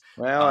franchise.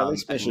 Well, at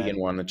least Michigan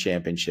won the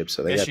championship,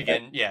 so they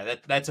Michigan,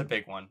 that's a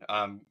big one.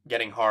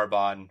 Getting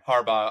Harbaugh, and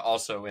Harbaugh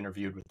also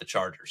interviewed with the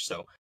Chargers,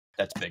 so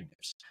that's big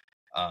news.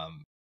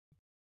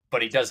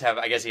 But he does have,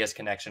 I guess, he has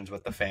connections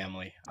with the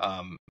family,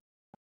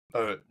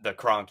 the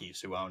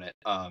Cronkies who own it.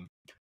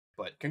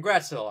 But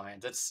congrats to the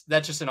Lions.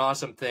 That's just an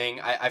awesome thing.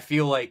 I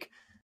feel like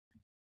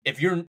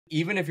if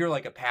you're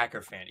like a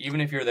Packer fan, even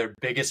if you're their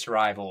biggest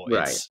rival,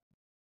 right,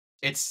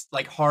 it's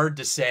like hard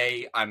to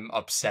say I'm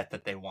upset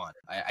that they won.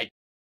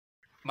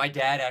 My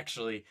dad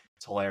actually,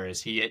 it's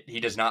hilarious. He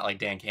does not like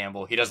Dan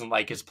Campbell. He doesn't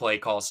like his play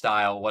call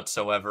style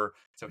whatsoever.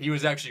 So he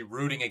was actually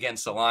rooting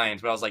against the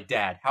Lions. But I was like,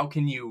 Dad, how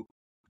can you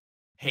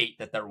hate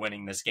that they're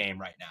winning this game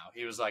right now?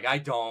 He was like, I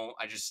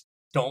just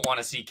don't want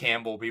to see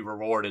Campbell be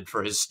rewarded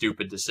for his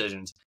stupid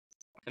decisions.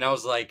 And I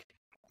was like,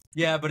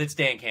 yeah, but it's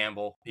Dan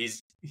Campbell.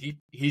 He's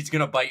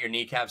gonna bite your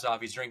kneecaps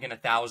off. He's drinking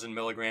 1,000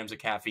 milligrams of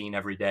caffeine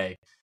every day.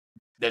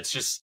 That's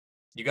just,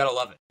 you gotta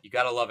love it. You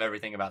gotta love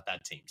everything about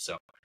that team. So,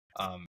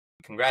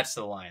 congrats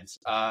to the Lions.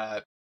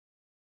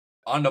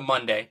 On to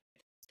Monday,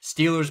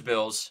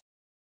 Steelers-Bills.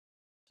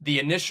 The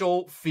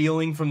initial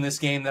feeling from this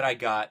game that I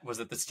got was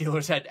that the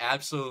Steelers had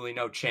absolutely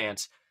no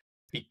chance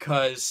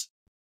because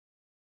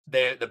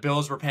the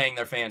Bills were paying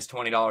their fans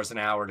 $20 an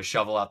hour to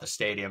shovel out the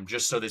stadium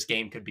just so this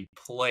game could be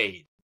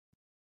played.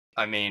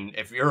 I mean,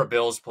 if you're a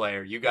Bills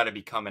player, you got to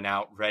be coming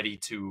out ready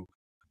to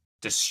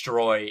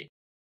destroy.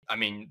 I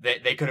mean,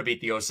 they could have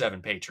beat the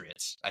 07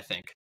 Patriots, I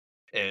think,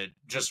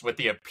 just with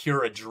the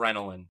pure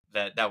adrenaline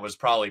that was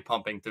probably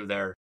pumping through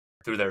their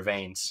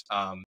veins.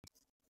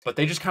 But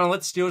they just kind of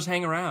let the Steelers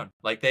hang around.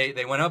 Like,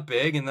 they went up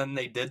big, and then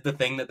they did the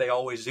thing that they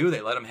always do.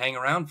 They let them hang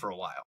around for a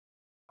while.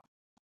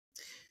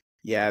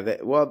 Yeah,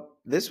 well,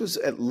 this was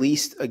at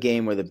least a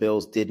game where the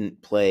Bills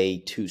didn't play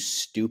too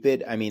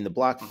stupid. I mean, the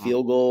blocked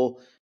field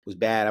goal was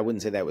bad. I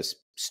wouldn't say that was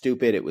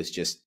stupid. It was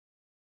just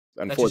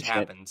unfortunate. That just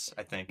happens,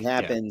 I think. It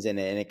happens, and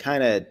it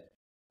kind of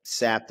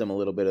sapped them a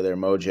little bit of their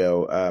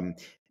mojo.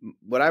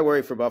 What I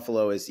worry for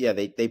Buffalo is,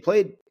 they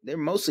played, they're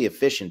mostly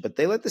efficient, but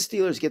they let the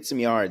Steelers get some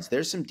yards.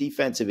 There's some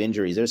defensive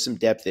injuries. There's some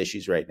depth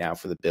issues right now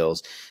for the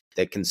Bills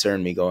that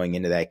concern me going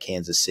into that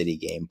Kansas City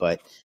game.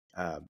 But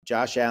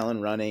Josh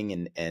Allen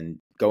running and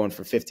going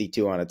for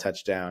 52 on a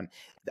touchdown.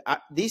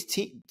 These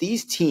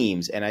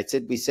teams, and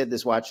we said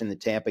this watching the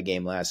Tampa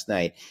game last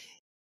night,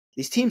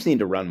 these teams need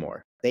to run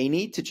more. they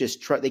need to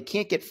just try. They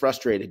can't get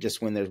frustrated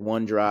just when there's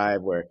one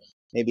drive where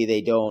maybe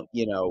they don't,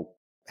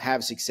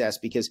 have success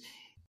because,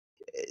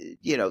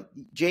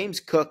 James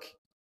Cook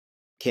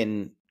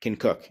can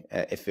cook,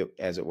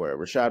 as it were.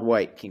 Rashad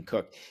White can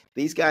cook.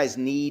 These guys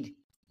need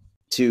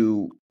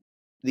to.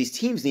 These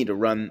teams need to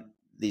run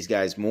these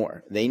guys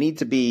more. They need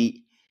to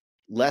be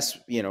less,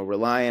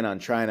 reliant on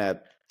trying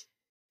to,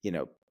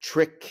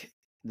 trick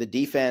the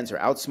defense or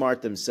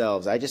outsmart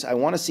themselves. I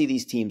want to see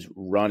these teams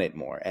run it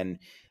more. And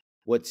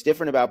what's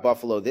different about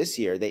Buffalo this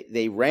year,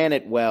 they ran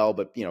it well,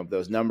 but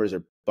those numbers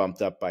are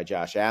bumped up by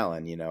Josh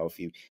Allen. If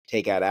you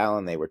take out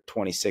Allen, they were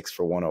 26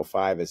 for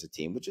 105 as a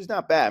team, which is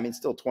not bad. I mean,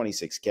 still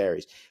 26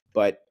 carries,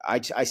 but I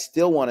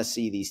still want to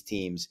see these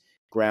teams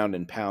ground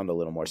and pound a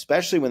little more,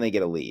 especially when they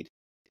get a lead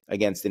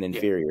against an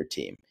inferior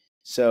team.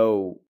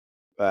 So,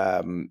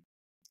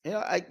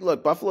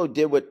 look, Buffalo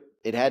did what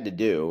it had to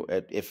do.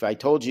 If I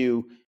told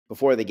you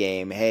before the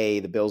game,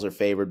 hey, the Bills are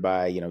favored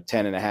by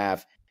 10 and a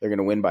half, they're going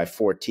to win by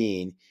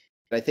 14.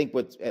 But I think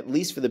at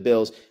least for the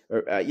Bills,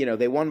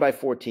 they won by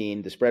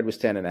 14. The spread was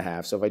 10 and a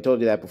half. So if I told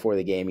you that before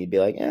the game, you'd be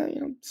like,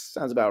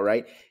 sounds about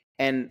right.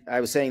 And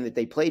I was saying that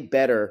they played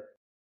better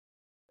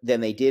than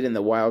they did in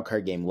the wild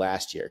card game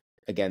last year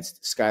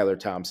against Skylar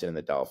Thompson and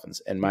the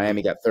Dolphins. And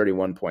Miami got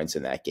 31 points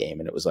in that game.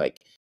 And it was like,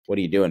 what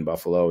are you doing,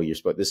 Buffalo?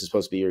 This is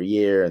supposed to be your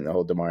year, and the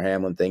whole DeMar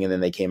Hamlin thing. And then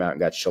they came out and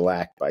got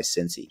shellacked by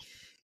Cincy.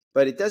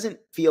 But it doesn't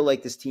feel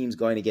like this team's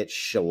going to get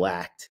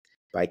shellacked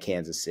by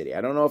Kansas City. I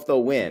don't know if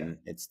they'll win.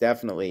 It's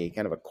definitely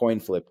kind of a coin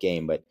flip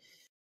game, but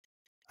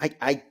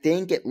I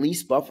think at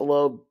least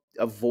Buffalo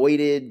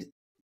avoided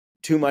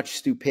too much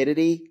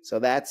stupidity. So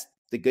that's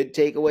the good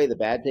takeaway. The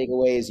bad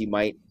takeaway is you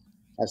might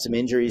have some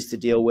injuries to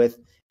deal with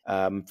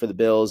for the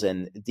Bills.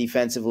 And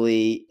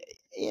defensively,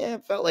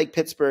 it felt like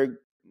Pittsburgh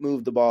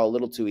moved the ball a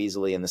little too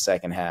easily in the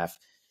second half,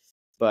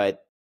 but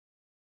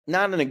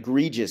not an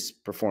egregious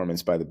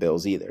performance by the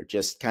Bills either.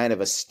 Just kind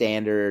of a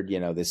standard,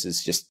 this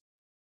is just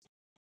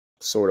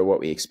sort of what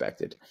we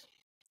expected.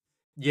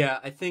 Yeah,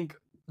 I think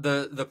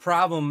the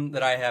problem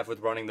that I have with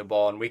running the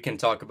ball, and we can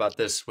talk about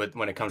this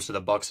when it comes to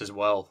the Bucs as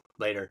well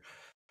later,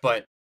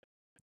 but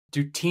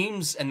do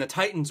teams, and the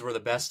Titans were the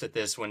best at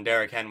this when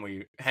Derrick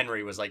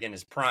Henry was like in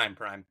his prime.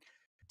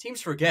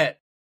 Teams forget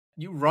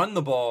you run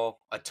the ball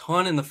a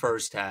ton in the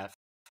first half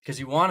because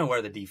you want to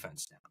wear the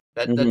defense down.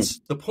 That's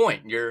the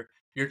point. You're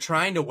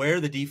trying to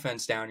wear the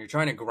defense down. You're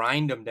trying to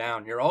grind them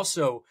down. You're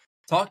also,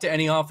 talk to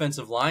any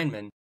offensive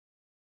lineman.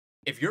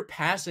 If you're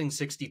passing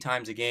 60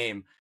 times a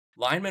game,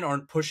 linemen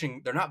aren't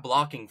pushing, they're not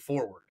blocking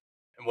forward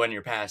when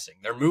you're passing.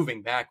 They're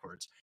moving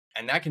backwards.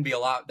 And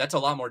that's a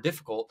lot more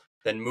difficult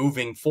than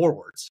moving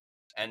forwards.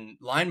 And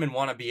linemen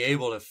want to be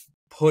able to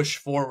push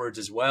forwards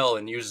as well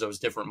and use those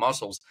different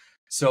muscles.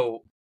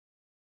 So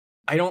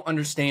I don't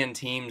understand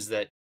teams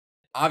that,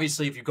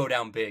 obviously, if you go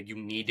down big, you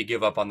need to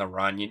give up on the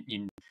run.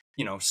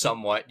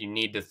 Somewhat, you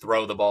need to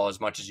throw the ball as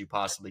much as you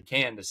possibly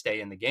can to stay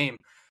in the game.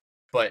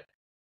 But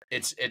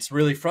it's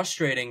really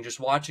frustrating just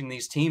watching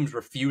these teams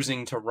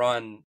refusing to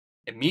run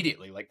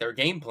immediately. Like their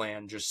game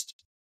plan, just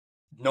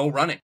no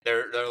running.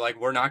 They're like,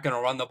 we're not going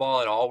to run the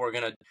ball at all. We're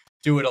going to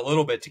do it a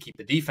little bit to keep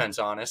the defense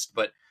honest,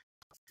 but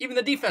even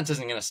the defense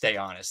isn't going to stay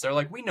honest. They're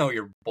like, we know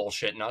you're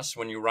bullshitting us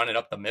when you run it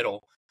up the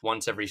middle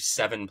once every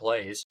 7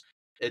 plays.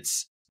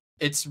 It's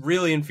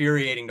really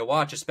infuriating to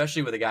watch,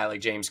 especially with a guy like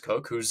James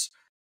Cook,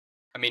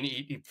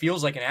 he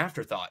feels like an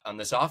afterthought on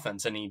this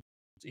offense, and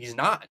he's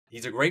not.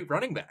 He's a great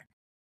running back.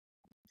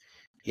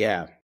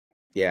 Yeah.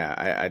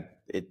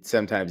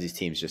 Sometimes these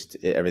teams just,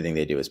 everything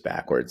they do is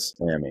backwards.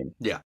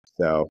 Yeah.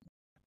 So.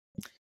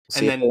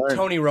 And then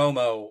Tony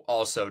Romo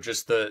also,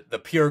 just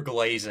the pure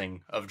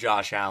glazing of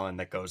Josh Allen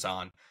that goes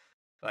on.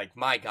 Like,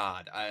 my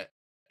God,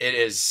 it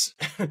is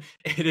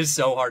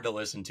so hard to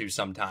listen to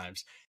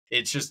sometimes.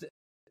 It's just,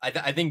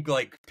 I think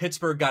like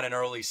Pittsburgh got an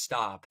early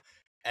stop,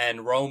 and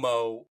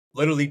Romo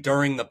literally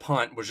during the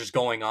punt was just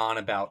going on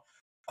about,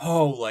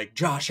 like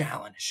Josh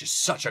Allen is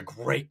just such a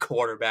great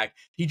quarterback.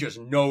 He just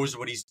knows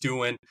what he's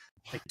doing.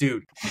 Like,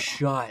 dude,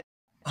 shut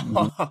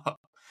up.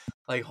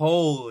 Like,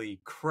 holy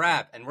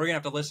crap. And we're going to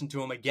have to listen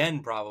to him again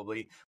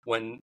probably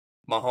when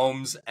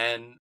Mahomes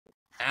and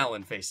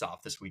Allen face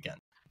off this weekend.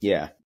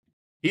 Yeah.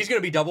 He's going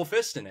to be double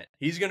fisting it.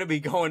 He's going to be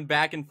going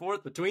back and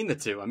forth between the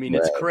two. I mean,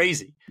 It's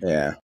crazy.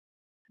 Yeah.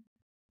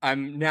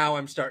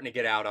 I'm starting to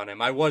get out on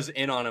him. I was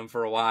in on him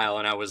for a while,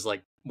 and I was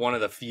like one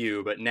of the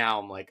few, but now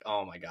I'm like,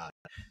 oh my God.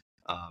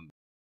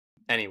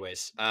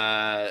 Anyways,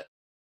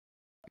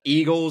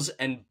 Eagles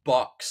and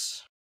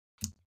Bucks.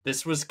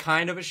 This was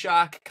kind of a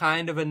shock,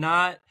 kind of a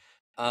not.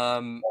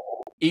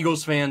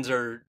 Eagles fans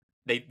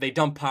they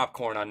dump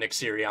popcorn on Nick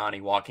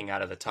Sirianni walking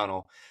out of the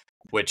tunnel,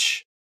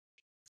 which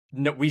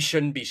we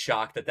shouldn't be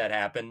shocked that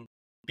happened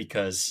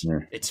because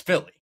it's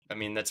Philly. I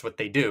mean, that's what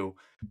they do.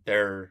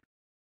 They're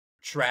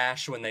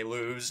trash when they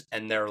lose,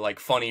 and they're like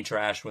funny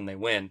trash when they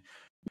win.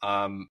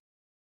 I'm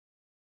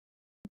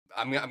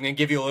going to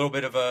give you a little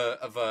bit of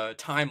a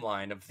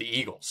timeline of the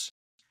Eagles.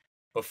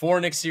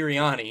 Before Nick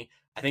Sirianni,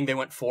 I think they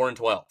went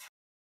 4-12.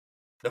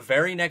 The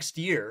very next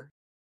year,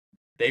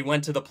 They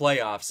went to the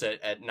playoffs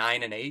at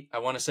 9-8, I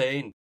want to say,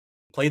 and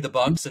played the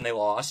Bucks and they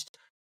lost.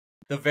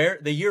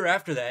 The year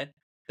after that,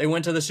 they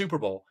went to the Super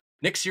Bowl.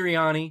 Nick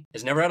Sirianni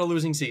has never had a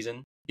losing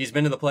season. He's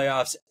been to the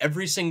playoffs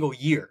every single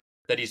year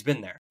that he's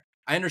been there.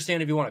 I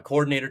understand if you want a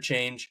coordinator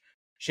change.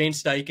 Shane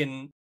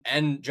Steichen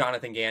and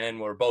Jonathan Gannon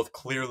were both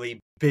clearly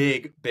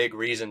big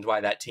reasons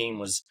why that team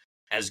was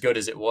as good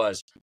as it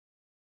was.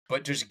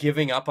 But just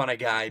giving up on a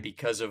guy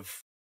because of,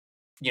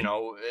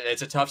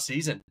 it's a tough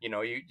season.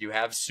 You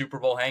have Super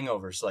Bowl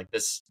hangovers. Like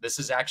this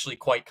is actually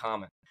quite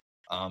common.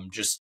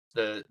 Just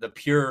the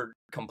pure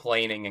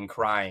complaining and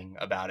crying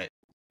about it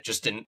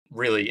just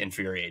really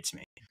infuriates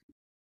me.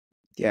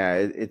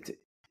 Yeah,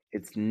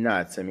 it's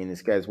nuts. I mean,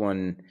 this guy's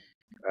won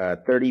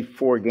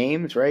 34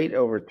 games, right,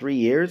 over 3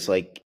 years.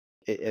 Like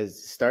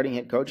as starting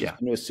head coach, he's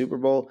been to a Super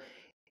Bowl.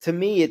 To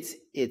me,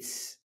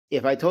 it's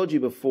if I told you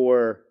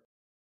before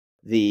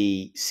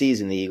the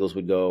season the Eagles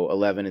would go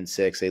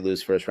 11-6, they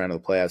lose first round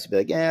of the playoffs, you'd be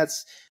like, yeah,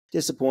 it's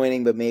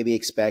disappointing, but maybe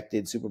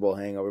expected, Super Bowl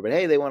hangover. But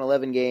hey, they won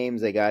 11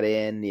 games, they got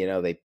in,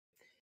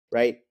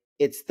 right?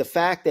 It's the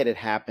fact that it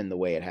happened the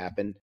way it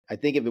happened. I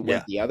think if it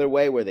went the other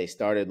way, where they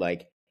started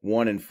like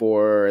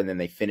 1-4 and then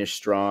they finished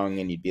strong,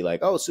 and you'd be like,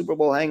 oh, Super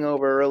Bowl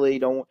hangover early,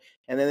 and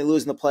then they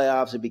lose in the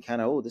playoffs, it'd be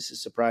kind of, oh, this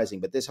is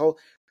surprising. But the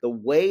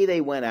way they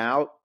went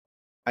out,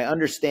 I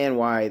understand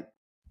why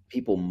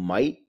people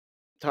might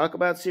talk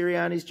about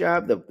Sirianni's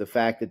job. The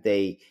fact that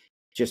they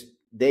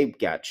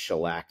got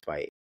shellacked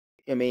by,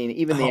 I mean,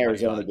 even the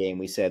Arizona game,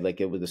 we said like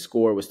the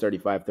score was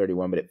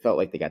 35-31, but it felt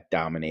like they got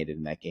dominated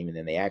in that game. And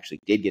then they actually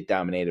did get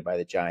dominated by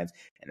the Giants,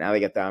 and now they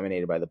got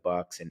dominated by the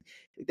Bucks. And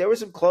there was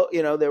some close,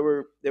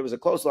 there was a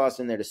close loss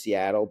in there to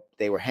Seattle.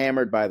 They were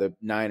hammered by the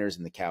Niners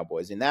and the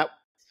Cowboys. And that,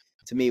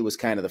 to me, was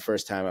kind of the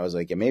first time I was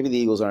like, yeah, maybe the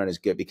Eagles aren't as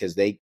good, because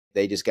they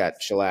just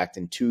got shellacked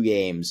in 2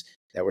 games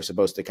that were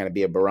supposed to kind of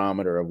be a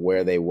barometer of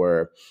where they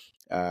were.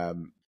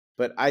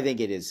 But I think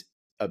it is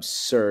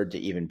absurd to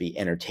even be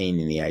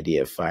entertaining the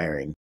idea of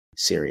firing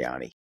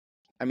Sirianni.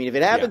 I mean, if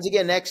it happens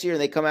again next year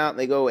and they come out and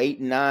they go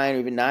 8-9 or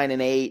even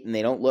 9-8 and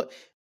they don't look,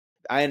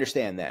 I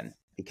understand then,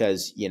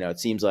 because, it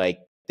seems like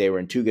they were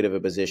in too good of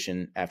a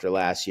position after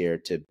last year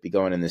to be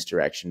going in this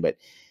direction. But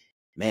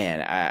man,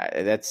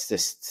 that's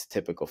just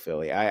typical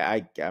Philly.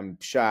 I'm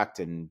shocked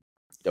and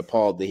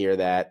appalled to hear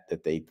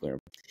that they were,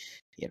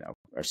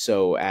 are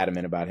so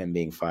adamant about him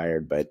being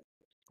fired. But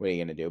what are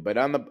you going to do? But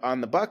on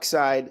the Bucs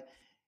side,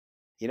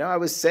 I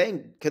was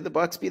saying, could the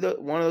Bucs be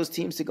one of those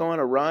teams to go on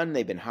a run?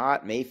 They've been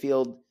hot.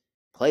 Mayfield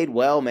played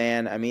well,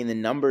 man. I mean, the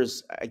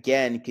numbers,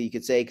 again, you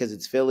could say because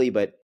it's Philly,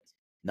 but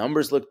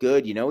numbers look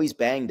good. He's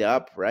banged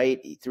up, right?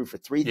 He threw for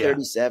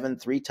 337,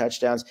 3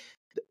 touchdowns.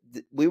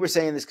 We were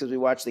saying this because we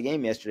watched the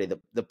game yesterday.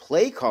 The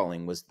play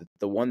calling was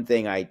the one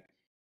thing I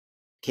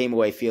came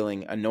away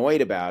feeling annoyed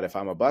about, if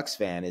I'm a Bucs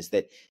fan, is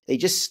that they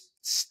just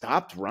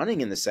stopped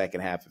running in the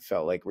second half. It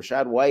felt like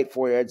Rachaad White,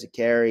 4 yards a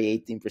carry,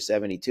 18 for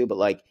 72, but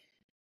like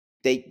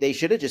they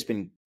should have just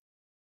been.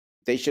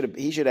 He should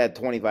have had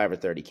 25 or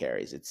 30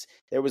 carries.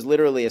 There was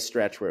literally a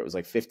stretch where it was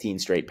like 15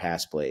 straight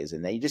pass plays,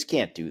 and you just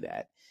can't do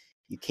that.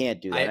 You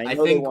can't do that. I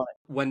think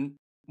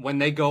when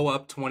they go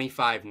up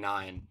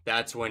 25-9,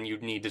 that's when you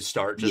need to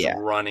start just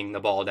running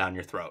the ball down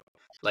your throat.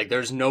 Like,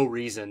 there's no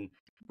reason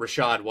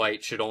Rachaad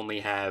White should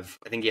only have,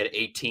 I think he had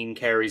 18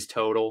 carries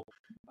total.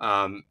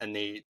 And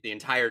the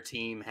entire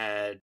team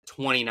had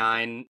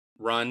 29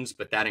 runs,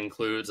 but that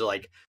includes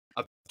like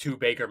 2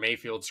 Baker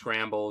Mayfield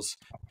scrambles,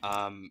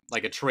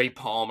 like a Trey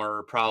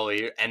Palmer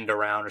probably end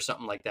around or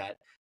something like that.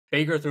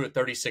 Baker threw it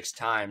 36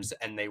 times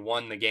and they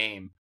won the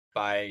game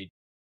by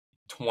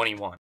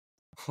 21.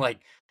 Like,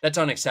 that's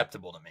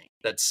unacceptable to me.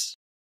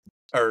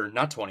 Or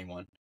not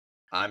 21.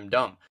 I'm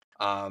dumb.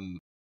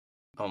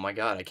 Oh my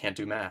God, I can't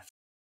do math.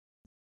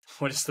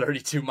 What is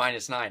 32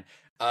 minus 9?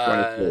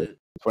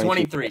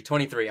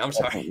 23. I'm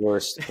sorry.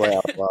 Worst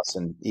playoff loss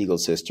in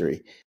Eagles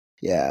history.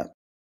 Yeah.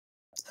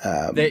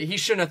 He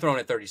shouldn't have thrown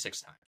it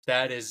 36 times.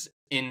 That is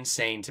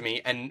insane to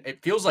me. And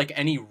it feels like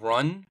any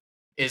run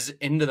is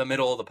into the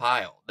middle of the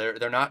pile.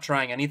 They're not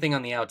trying anything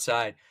on the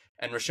outside.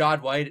 And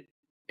Rachaad White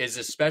is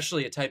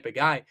especially a type of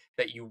guy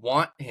that you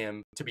want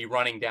him to be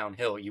running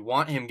downhill. You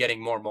want him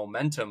getting more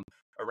momentum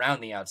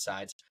around the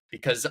outsides,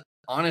 because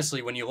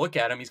honestly, when you look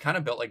at him, he's kind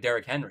of built like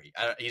Derrick Henry.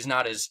 He's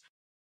not as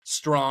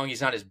strong,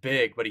 he's not as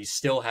big, but he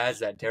still has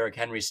that Derrick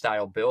Henry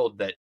style build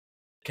that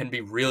can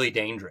be really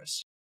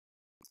dangerous.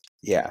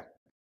 Yeah,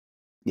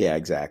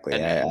 exactly.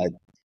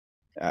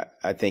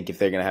 I think if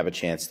they're going to have a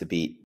chance to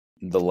beat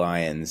the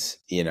Lions,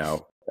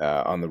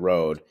 on the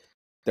road,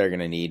 they're going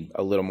to need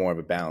a little more of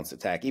a balanced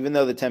attack, even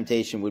though the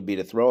temptation would be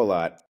to throw a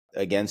lot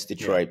against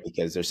Detroit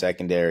because their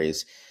secondary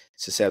is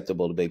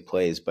susceptible to big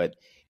plays. But,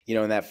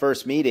 in that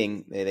first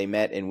meeting, they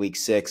met in week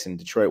 6 and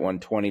Detroit won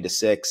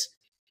 20-6,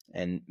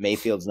 and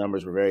Mayfield's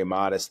numbers were very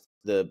modest.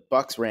 The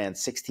Bucs ran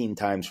 16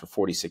 times for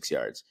 46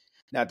 yards.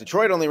 Now,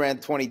 Detroit only ran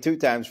 22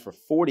 times for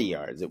 40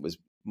 yards. It was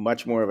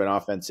much more of an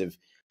offensive,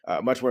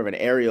 much more of an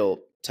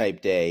aerial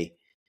type day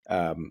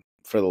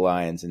for the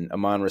Lions. And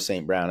Amon-Ra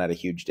St. Brown had a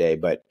huge day.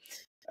 But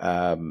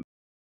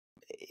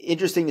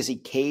interesting to see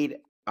Cade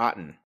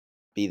Otton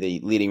be the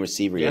leading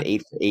receiver at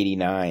 8 for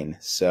 89.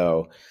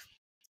 So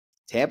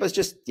Tampa's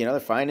just, they're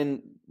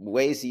finding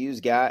ways to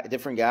use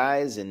different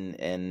guys, and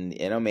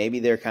maybe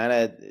they're kind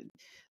of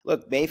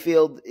look.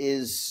 Mayfield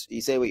is,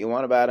 you say what you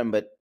want about him,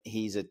 but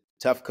he's a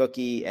tough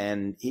cookie,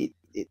 and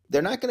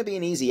they're not going to be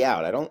an easy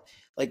out. I don't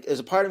like. There's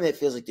a part of me that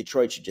feels like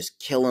Detroit should just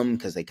kill him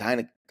because they kind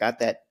of got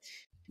that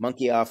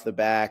monkey off the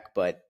back,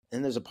 but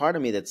then there's a part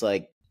of me that's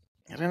like,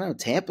 I don't know.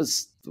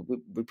 Tampa's,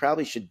 we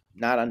probably should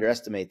not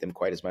underestimate them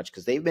quite as much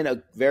because they've been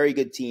a very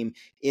good team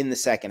in the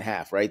second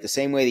half, right? The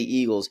same way the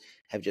Eagles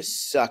have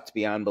just sucked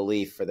beyond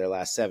belief for their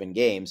last 7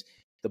 games.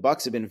 The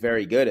Bucs have been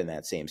very good in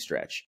that same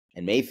stretch.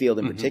 And Mayfield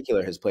in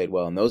particular has played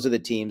well. And those are the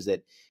teams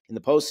that in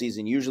the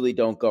postseason usually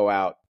don't go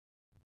out,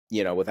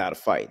 without a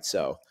fight.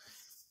 So.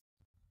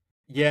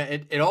 Yeah,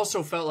 it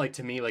also felt like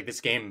to me like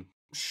this game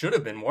should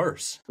have been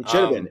worse. It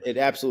should have been. It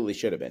absolutely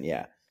should have been,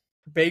 yeah.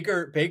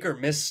 Baker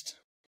missed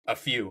a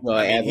few. Well,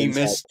 I mean, he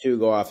missed 2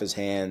 go off his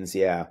hands.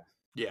 Yeah.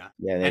 Yeah.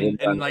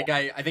 And like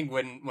I think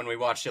when we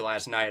watched it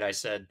last night, I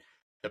said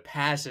the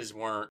passes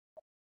weren't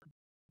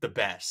the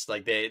best.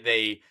 Like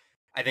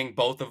I think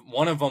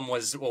one of them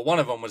was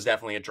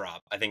definitely a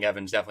drop. I think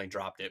Evans definitely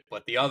dropped it,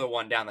 but the other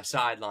one down the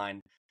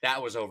sideline,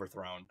 that was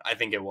overthrown. I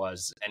think it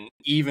was. And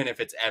even if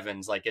it's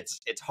Evans, like it's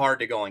hard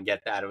to go and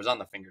get that. It was on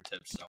the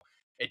fingertips. So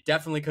it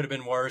definitely could have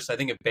been worse. I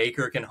think if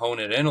Baker can hone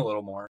it in a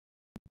little more,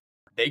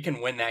 they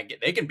can win that game.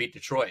 They can beat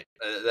Detroit.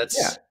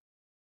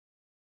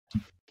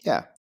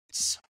 Yeah.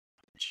 So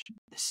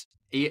this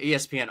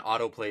ESPN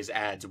autoplays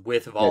ads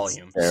with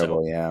volume. That's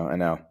terrible. So yeah, I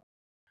know.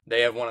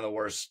 They have one of the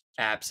worst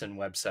apps and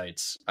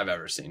websites I've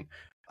ever seen.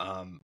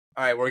 All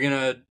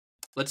right,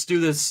 let's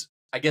do this.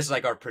 I guess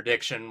like our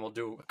prediction. We'll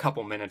do a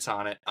couple minutes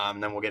on it,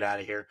 then we'll get out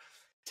of here.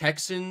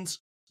 Texans,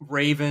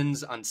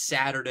 Ravens on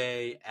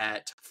Saturday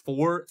at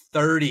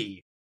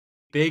 4:30.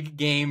 Big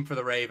game for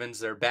the Ravens.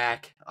 They're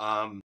back.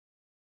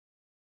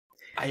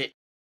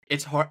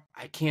 It's hard.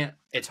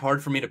 It's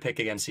hard for me to pick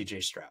against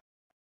CJ Stroud.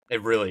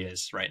 It really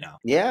is right now.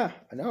 Yeah,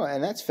 I know,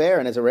 and that's fair.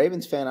 And as a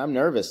Ravens fan, I'm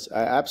nervous.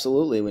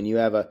 Absolutely. When you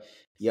have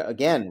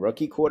again,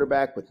 rookie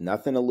quarterback with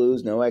nothing to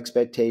lose, no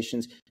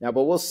expectations. Now,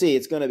 but we'll see.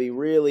 It's going to be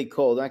really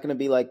cold. Not going to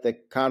be like the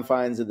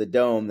confines of the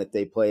dome that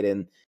they played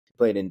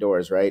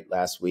indoors, right,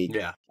 last week.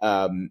 Yeah.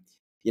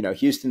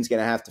 Houston's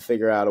going to have to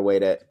figure out a way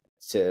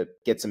to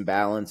get some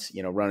balance,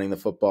 running the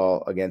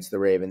football against the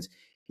Ravens.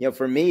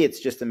 For me,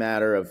 it's just a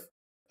matter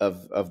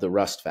of the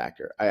rust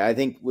factor. I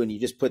think when you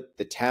just put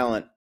the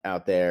talent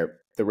out there,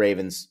 the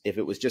Ravens, if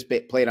it was just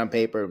played on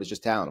paper, it was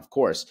just talent, of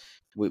course.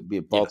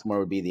 Baltimore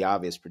would be the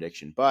obvious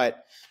prediction.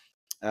 But,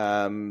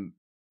 I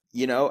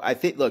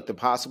think, look, the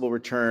possible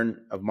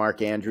return of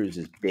Mark Andrews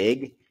is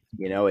big.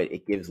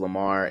 It gives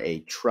Lamar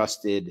a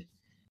trusted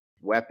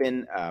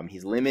weapon.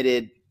 He's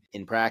limited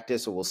in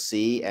practice, so we'll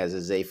see, as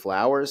is Zay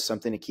Flowers,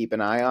 something to keep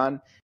an eye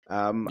on.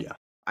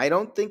 I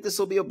don't think this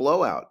will be a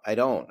blowout. I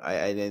don't.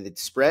 The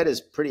spread is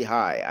pretty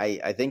high.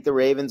 I think the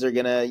Ravens are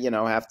going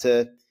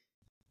to,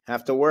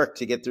 have to work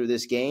to get through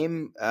this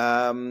game.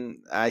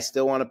 I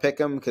still want to pick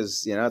them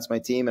because, it's my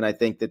team, and I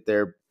think that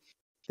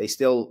they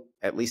still,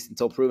 at least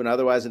until proven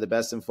otherwise, are the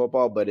best in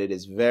football, but it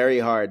is very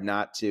hard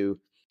not to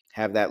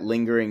have that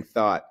lingering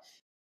thought.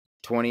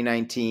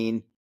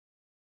 2019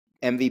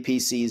 MVP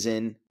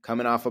season,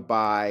 coming off a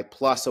bye,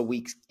 plus a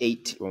week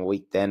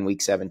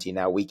 17,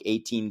 now week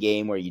 18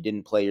 game where you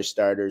didn't play your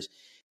starters,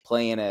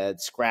 playing a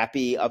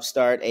scrappy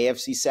upstart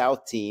AFC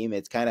South team.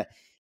 It's kind of,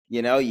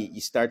 you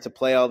start to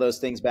play all those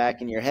things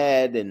back in your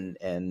head, and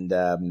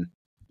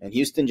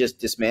Houston just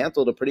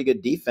dismantled a pretty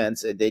good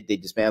defense. They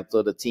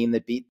dismantled a team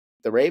that beat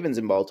the Ravens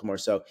in Baltimore.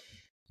 So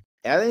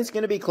I think it's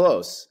going to be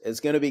close. It's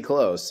going to be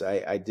close.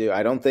 I do.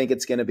 I don't think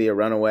it's going to be a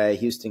runaway.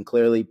 Houston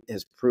clearly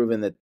has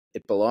proven that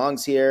it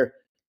belongs here,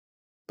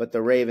 but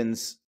the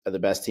Ravens are the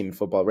best team in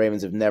football.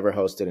 Ravens have never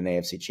hosted an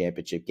AFC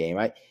Championship game.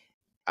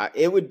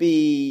 It would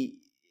be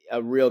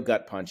a real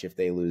gut punch if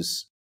they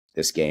lose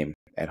this game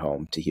at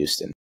home to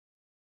Houston.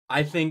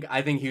 I think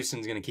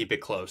Houston's going to keep it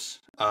close.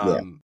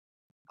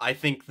 I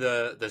think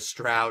the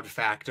Stroud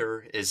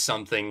factor is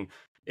something.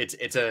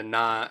 It's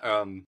not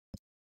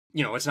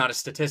it's not a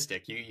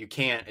statistic. You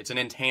can't. It's an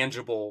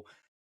intangible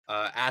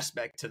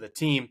aspect to the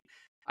team.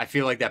 I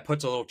feel like that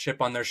puts a little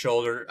chip on their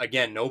shoulder.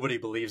 Again, nobody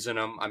believes in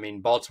them. I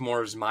mean,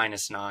 Baltimore's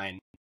 -9. I'm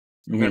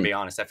going to be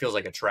honest. That feels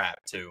like a trap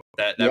too.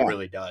 That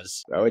really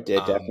does. Oh, it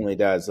definitely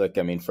does. Look,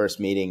 I mean, first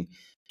meeting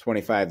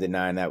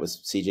 25-9. That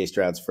was CJ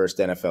Stroud's first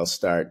NFL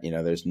start.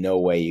 There's no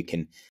way you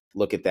can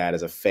look at that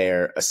as a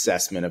fair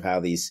assessment of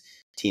how these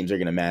teams are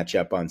going to match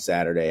up on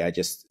Saturday. I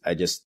just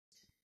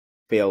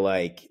feel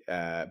like,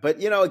 but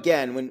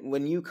again,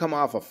 when you come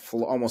off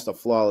almost a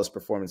flawless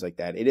performance like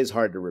that, it is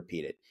hard to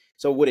repeat it.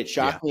 So would it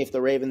shock me if the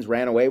Ravens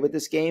ran away with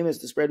this game, as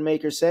the spread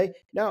makers say?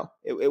 No,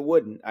 it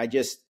wouldn't. I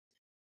just,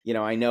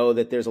 I know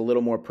that there's a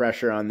little more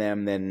pressure on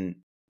them than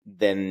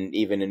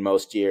even in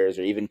most years,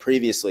 or even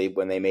previously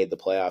when they made the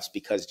playoffs,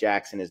 because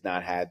Jackson has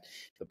not had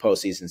the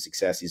postseason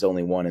success. He's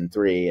only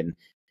 1-3, and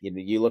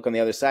you look on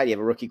the other side, you have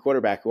a rookie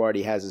quarterback who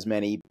already has as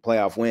many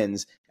playoff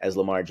wins as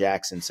Lamar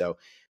Jackson. So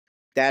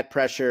that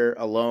pressure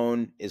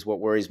alone is what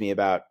worries me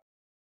about,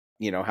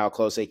 how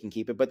close they can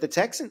keep it. But the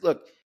Texans,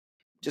 look,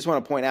 just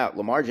want to point out,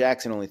 Lamar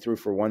Jackson only threw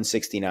for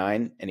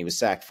 169, and he was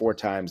sacked 4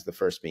 times the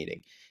first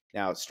meeting.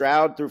 Now,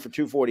 Stroud threw for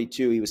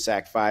 242. He was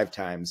sacked 5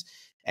 times.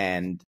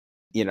 And,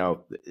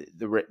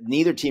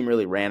 neither team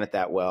really ran it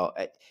that well.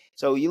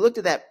 So you looked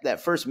at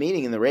that first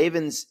meeting, and the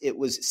Ravens, it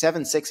was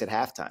 7-6 at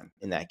halftime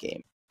in that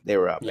game. They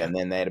were up, and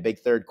then they had a big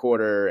third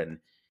quarter, and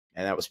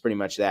that was pretty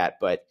much that.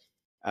 But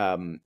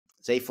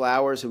Zay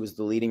Flowers, who was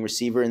the leading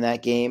receiver in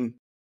that game,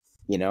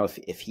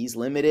 if he's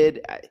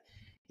limited,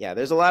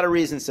 there's a lot of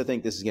reasons to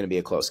think this is going to be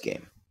a close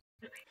game.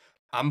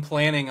 I'm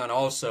planning on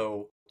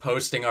also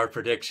posting our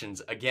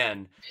predictions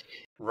again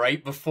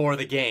right before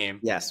the game.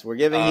 Yes, we're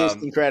giving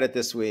Houston credit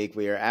this week.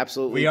 We are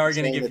absolutely. We are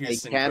going to give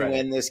Houston credit. They can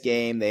win this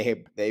game.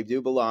 They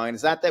do belong.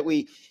 It's not that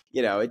we,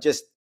 it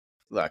just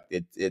look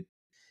it.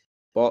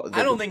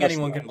 I don't think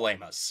anyone can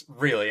blame us.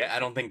 Really, I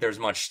don't think there's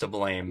much to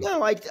blame.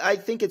 No, I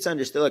think it's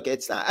understood. Look,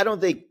 it's not. I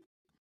don't think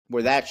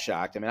we're that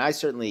shocked. I mean, I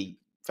certainly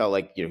felt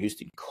like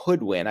Houston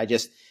could win. I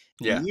just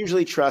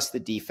usually trust the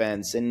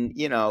defense, and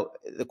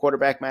the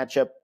quarterback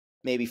matchup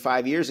maybe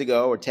 5 years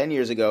ago or 10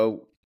 years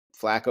ago,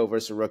 Flacco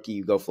versus a rookie,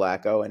 you go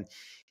Flacco, and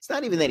it's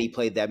not even that he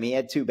played that. I mean, he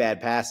had 2 bad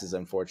passes,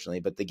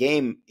 unfortunately, but the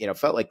game,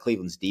 felt like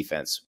Cleveland's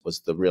defense was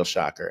the real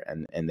shocker,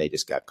 and they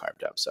just got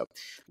carved up. So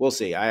we'll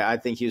see. I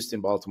think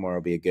Houston-Baltimore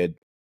will be a good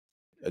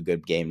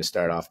game to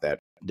start off that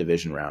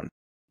division round.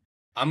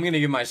 I'm going to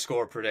give my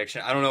score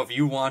prediction. I don't know if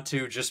you want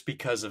to, just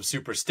because of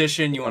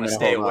superstition, you want to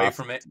stay away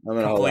from it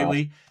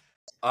completely.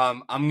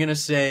 I'm going to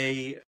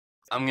say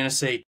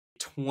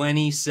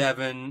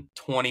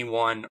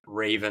 27-21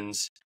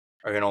 Ravens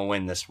are going to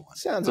win this one.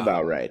 Sounds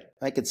about right.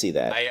 I could see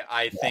that.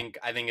 I think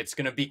it's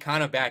going to be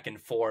kind of back and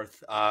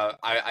forth.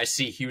 I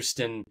see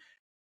Houston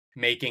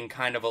making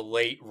kind of a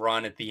late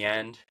run at the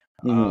end.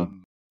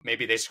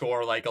 Maybe they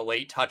score like a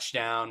late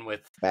touchdown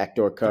with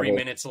backdoor cover, 3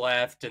 minutes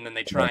left, and then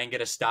they try and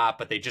get a stop,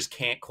 but they just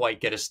can't quite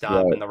get a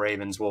stop, and the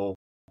Ravens will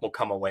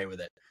come away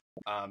with it.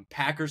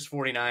 Packers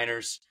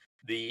 49ers,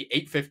 the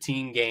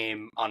 8:15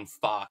 game on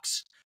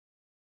Fox.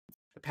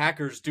 The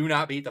Packers do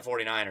not beat the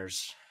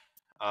 49ers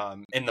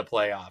in the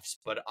playoffs,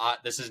 but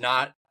this is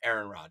not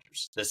Aaron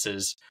Rodgers. This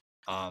is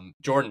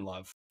Jordan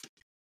Love.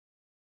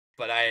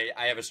 But I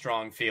have a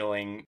strong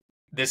feeling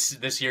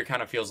this year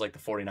kind of feels like the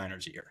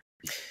 49ers year.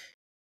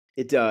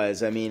 It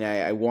does. I mean,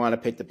 I want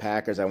to pick the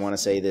Packers. I want to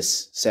say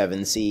this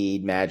 7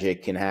 seed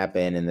magic can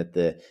happen, and that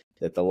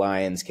the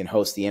Lions can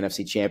host the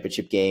NFC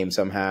Championship game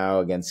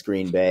somehow against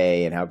Green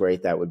Bay, and how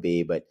great that would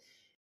be. But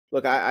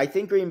look, I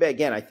think Green Bay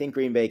again. I think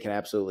Green Bay can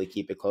absolutely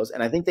keep it close,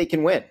 and I think they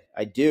can win.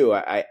 I do.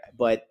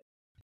 But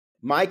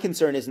my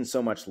concern isn't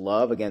so much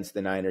Love against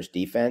the Niners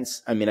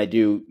defense. I mean,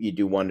 you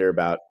do wonder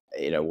about,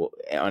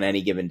 on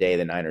any given day,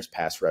 the Niners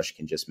pass rush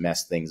can just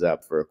mess things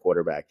up for a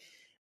quarterback.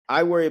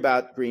 I worry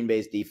about Green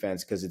Bay's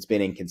defense because it's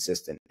been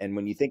inconsistent. And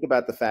when you think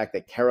about the fact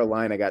that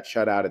Carolina got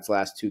shut out its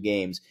last 2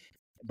 games,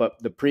 but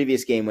the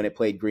previous game when it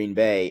played Green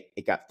Bay,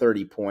 it got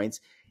 30 points.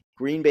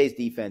 Green Bay's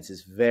defense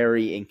is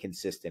very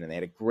inconsistent, and they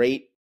had a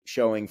great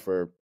showing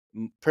for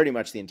pretty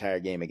much the entire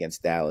game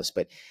against Dallas.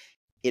 But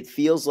it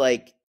feels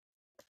like,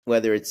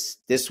 whether it's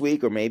this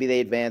week or maybe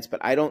they advance,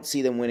 but I don't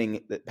see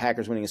the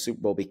Packers winning a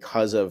Super Bowl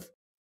because of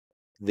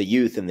the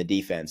youth and the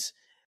defense.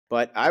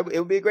 But it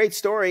would be a great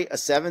story, a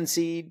 7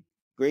 seed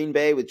Green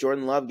Bay with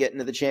Jordan Love getting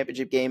to the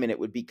championship game, and it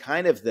would be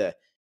kind of the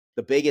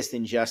biggest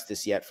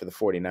injustice yet for the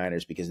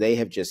 49ers, because they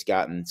have just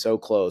gotten so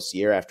close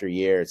year after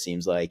year, it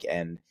seems like,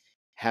 and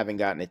haven't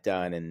gotten it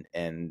done.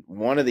 And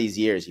one of these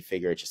years, you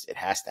figure it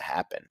has to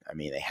happen. I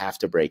mean, they have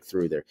to break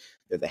through. They're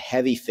the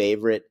heavy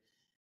favorite,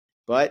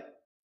 but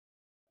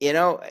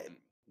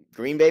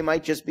Green Bay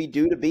might just be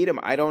due to beat them.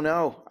 I don't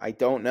know. I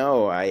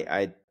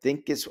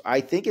think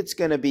it's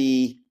going to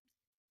be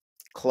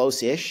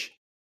close-ish.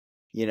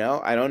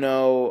 I don't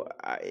know.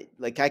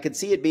 I could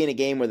see it being a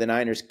game where the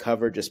Niners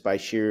cover just by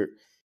sheer,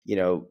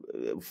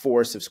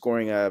 force of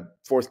scoring a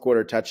fourth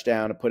quarter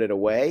touchdown to put it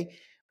away.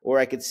 Or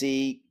I could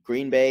see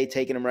Green Bay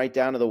taking them right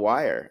down to the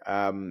wire.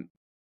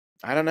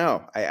 I don't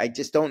know. I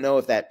just don't know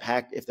if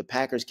the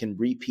Packers can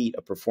repeat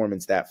a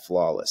performance that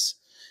flawless.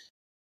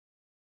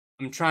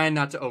 I'm trying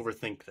not to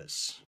overthink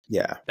this.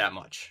 Yeah. That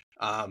much.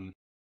 I'm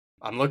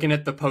looking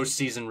at the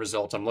postseason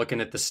results. I'm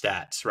looking at the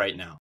stats right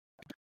now.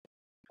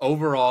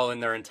 Overall, in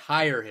their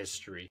entire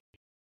history,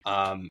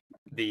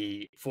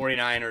 the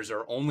 49ers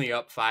are only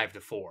up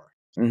 5-4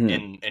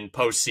 in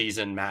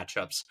postseason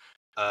matchups.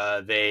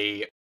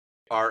 They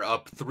are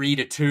up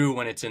 3-2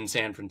 when it's in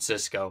San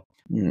Francisco,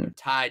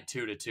 tied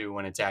 2-2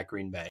 when it's at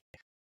Green Bay.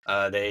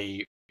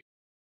 They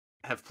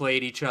have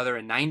played each other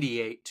in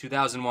 98,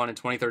 2001, and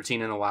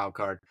 2013 in the wild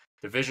card.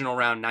 Divisional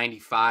round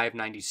 95,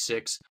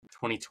 96,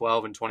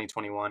 2012, and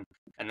 2021,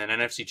 and then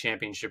NFC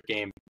Championship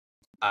game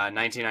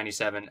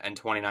 1997 and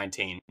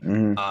 2019.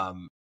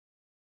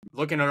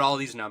 Looking at all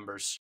these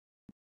numbers,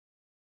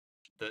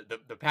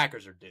 the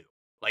Packers are due.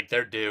 Like,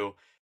 they're due.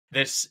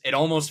 It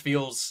almost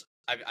feels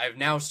I've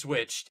now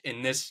switched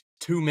in this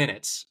 2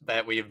 minutes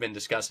that we have been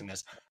discussing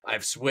this.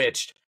 I've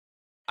switched.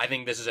 I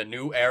think this is a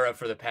new era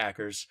for the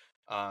Packers.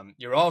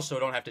 You also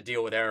don't have to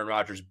deal with Aaron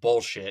Rodgers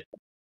bullshit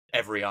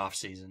every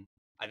offseason.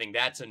 I think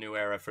that's a new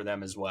era for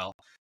them as well.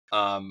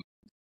 I'm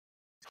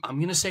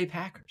going to say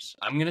Packers.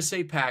 I'm going to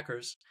say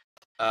Packers.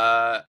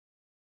 I'm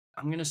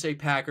going to say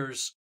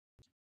Packers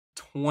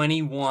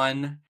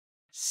 21-17.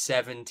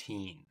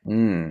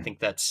 I think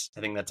that's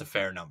a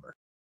fair number.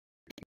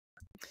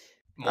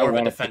 More of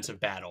a defensive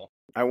battle.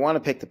 I want to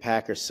pick the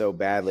Packers so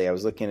badly. I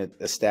was looking at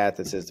a stat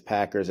that says the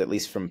Packers, at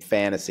least from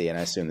fantasy, and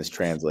I assume this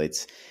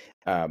translates.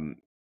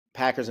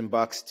 Packers and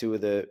Bucks, two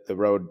of the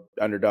road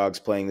underdogs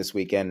playing this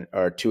weekend,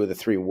 are two of the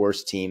three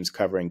worst teams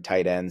covering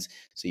tight ends.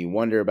 So you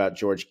wonder about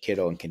George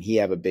Kittle and can he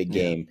have a big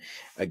game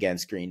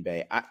against Green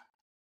Bay?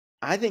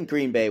 I think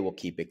Green Bay will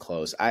keep it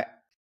close. I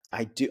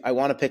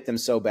want to pick them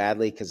so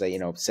badly because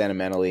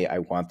sentimentally I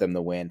want them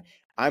to win.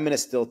 I'm going to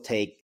still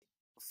take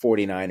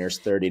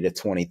 49ers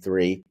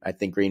 30-23. I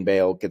think Green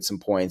Bay will get some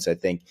points. I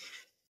think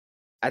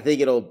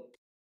it'll.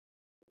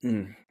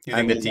 You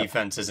think the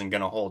defense isn't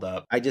going to hold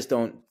up? I just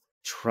don't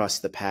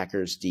trust the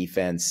Packers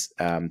defense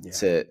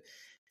to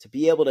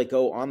be able to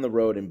go on the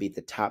road and beat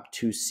the top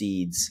two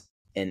seeds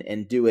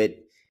and do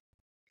it.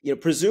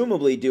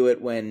 Presumably do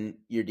it when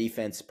your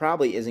defense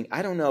probably isn't.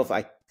 I don't know if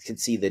I could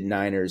see the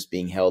Niners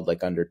being held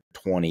like under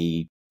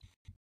 21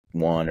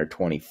 or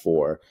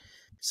 24.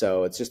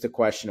 So it's just a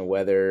question of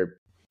whether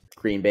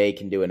Green Bay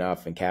can do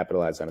enough and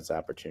capitalize on its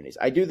opportunities.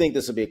 I do think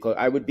this will be a close.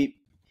 I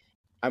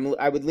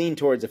would lean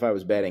towards, if I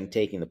was betting,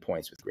 taking the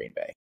points with Green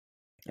Bay.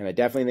 And I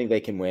definitely think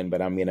they can win,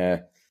 but I'm going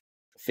to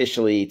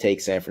officially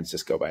take San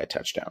Francisco by a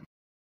touchdown.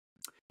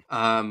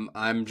 I'm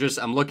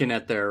looking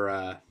at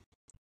their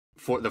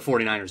the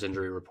 49ers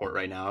injury report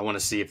right now. I want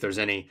to see if there's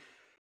any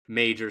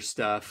major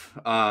stuff.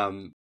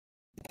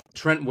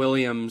 Trent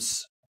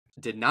Williams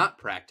did not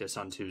practice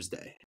on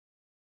Tuesday.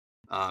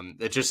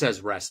 It just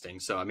says resting,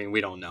 so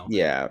we don't know.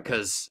 Yeah,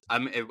 because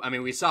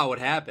we saw what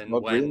happened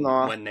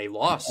when they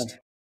lost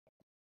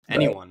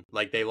anyone. Right.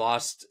 Like they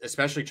lost,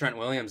 especially Trent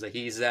Williams.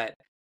 That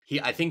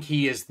I think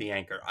he is the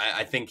anchor.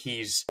 I think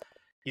he's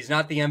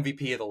not the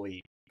MVP of the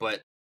league,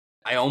 but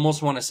I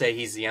almost want to say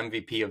he's the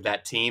MVP of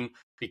that team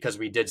because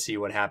we did see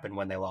what happened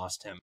when they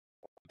lost him,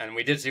 and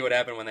we did see what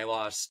happened when they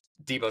lost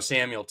Deebo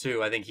Samuel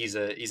too. I think he's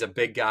a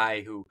big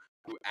guy who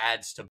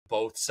adds to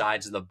both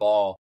sides of the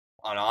ball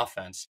on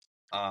offense.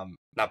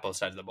 Not both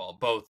sides of the ball,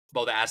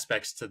 both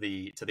aspects to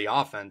the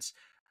offense.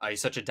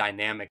 He's such a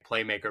dynamic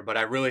playmaker, but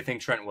I really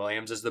think Trent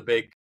Williams is the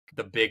big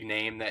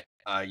name that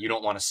you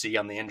don't want to see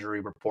on the injury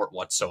report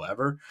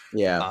whatsoever.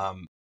 Yeah.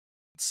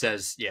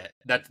 Says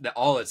that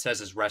all it says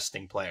is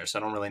resting player, so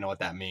I don't really know what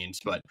that means,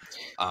 but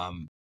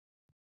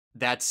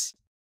that's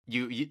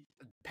you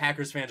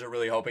Packers fans are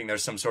really hoping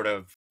there's some sort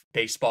of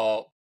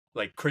baseball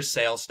like Chris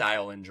Sale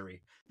style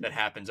injury that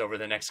happens over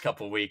the next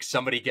couple of weeks.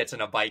 Somebody gets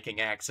in a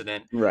biking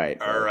accident, right?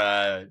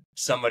 Or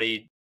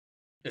somebody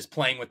is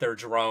playing with their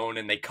drone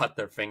and they cut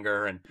their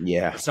finger, and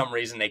for some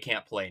reason they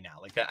can't play now.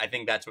 Like that, I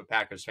think that's what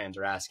Packers fans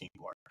are asking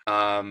for.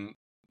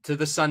 To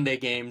the Sunday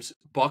games,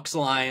 Bucks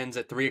Lions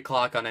at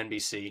 3:00 on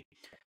NBC.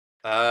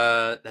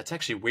 That's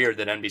actually weird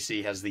that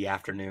NBC has the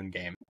afternoon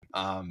game.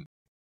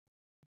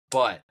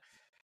 But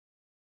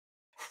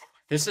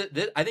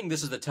I think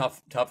this is the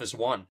toughest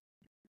one.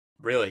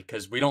 Really,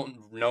 because we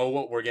don't know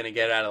what we're going to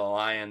get out of the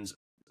Lions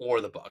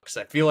or the Bucks.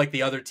 I feel like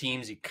the other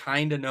teams, you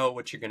kind of know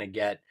what you're going to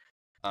get.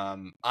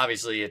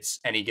 Obviously, it's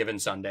any given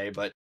Sunday,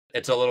 but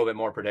it's a little bit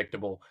more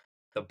predictable.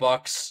 The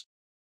Bucks,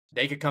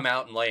 they could come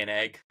out and lay an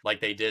egg like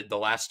they did the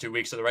last 2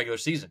 weeks of the regular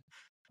season.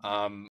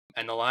 And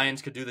the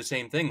Lions could do the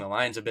same thing. The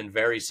Lions have been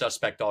very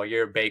suspect all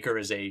year. Baker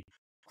is a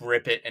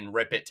grip it and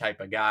rip it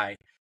type of guy.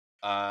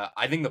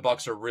 I think the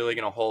Bucks are really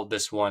going to hold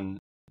this one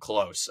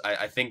close.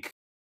 I think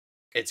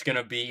it's going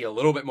to be a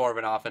little bit more of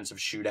an offensive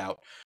shootout.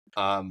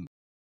 Do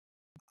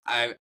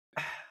I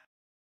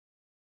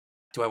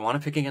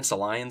want to pick against the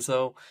Lions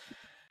though?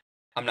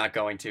 I'm not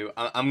going to.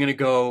 I'm going to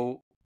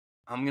go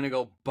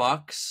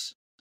Bucks.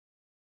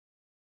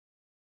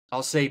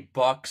 I'll say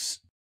Bucks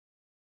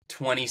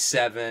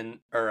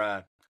 27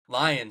 or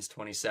Lions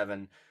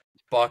 27,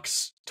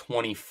 Bucks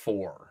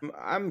 24.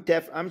 I'm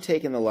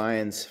taking the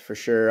Lions for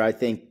sure. I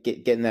think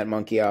getting that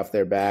monkey off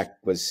their back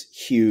was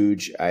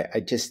huge.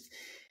 I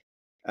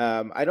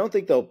don't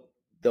think they'll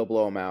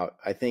blow them out.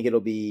 I think it'll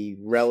be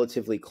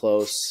relatively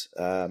close.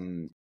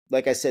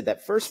 Like I said,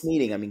 that first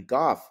meeting,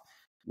 Goff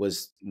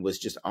was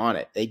just on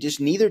it.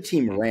 Neither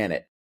team ran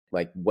it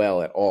like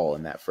well at all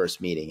in that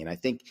first meeting. And I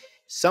think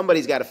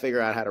somebody's got to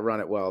figure out how to run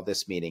it well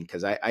this meeting,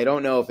 because I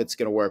don't know if it's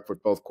going to work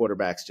with both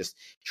quarterbacks just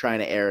trying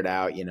to air it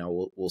out.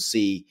 We'll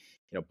see.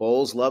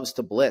 Bowles loves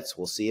to blitz.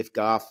 We'll see if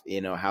Goff,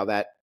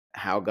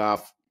 how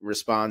Goff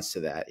responds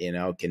to that.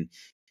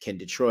 Can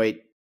Detroit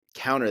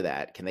counter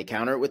that? Can they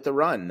counter it with the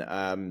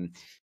run?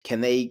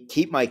 Can they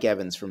keep Mike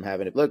Evans from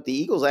having it? Look, the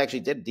Eagles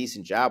actually did a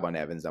decent job on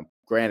Evans.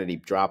 Granted, he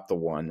dropped the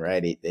one,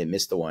 right? He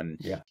missed the one.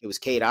 Yeah. It was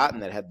Cade Otton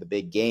that had the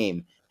big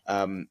game.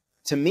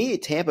 to me,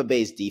 Tampa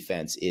Bay's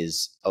defense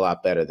is a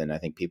lot better than I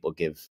think people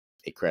give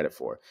it credit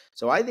for.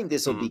 So I think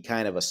this will be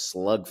kind of a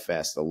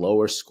slugfest, a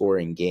lower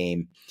scoring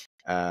game.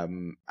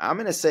 I'm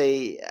going to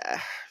say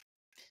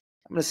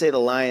the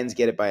Lions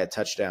get it by a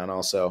touchdown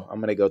also. I'm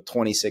going to go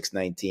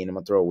 26-19. I'm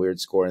going to throw a weird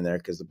score in there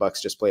because the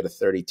Bucs just played a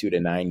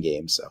 32-9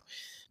 game. So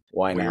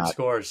why weird not? Weird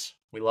scores.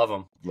 We love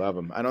them. Love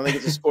them. I don't think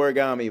it's a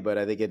scoregami, but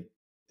I think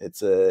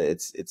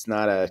it's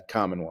not a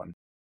common one.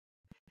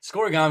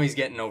 Scoregami's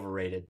getting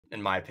overrated,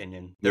 in my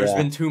opinion. There's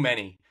been too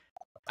many.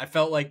 I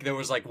felt like there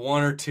was like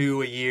one or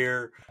two a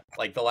year,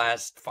 like the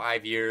last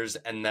 5 years,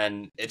 and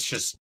then it's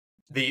just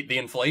the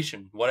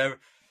inflation. Whatever.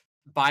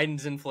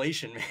 Biden's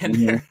inflation, man.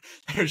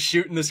 Mm-hmm. They're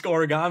shooting the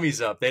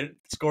scoregamis up.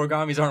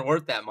 Scoregamis aren't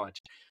worth that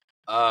much.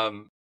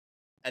 And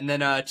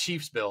then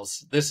Chiefs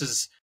Bills. This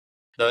is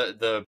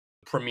the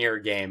premier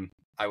game,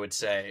 I would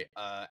say.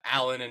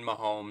 Allen and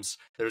Mahomes.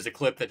 There's a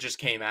clip that just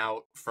came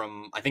out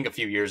from I think a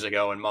few years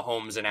ago, and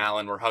Mahomes and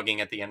Allen were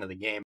hugging at the end of the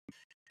game,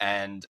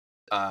 and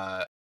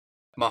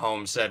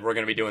Mahomes said, "We're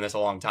going to be doing this a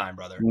long time,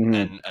 brother."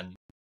 Mm-hmm. And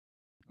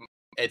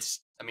it's,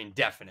 I mean,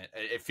 definite.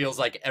 It feels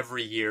like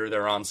every year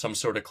they're on some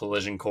sort of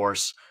collision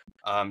course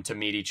to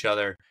meet each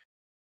other.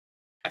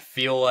 I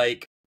feel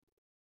like,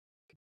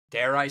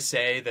 dare I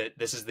say that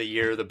this is the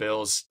year the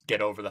Bills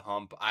get over the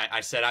hump. I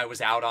said I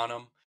was out on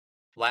them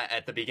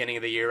at the beginning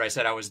of the year. I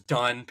said I was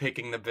done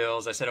picking the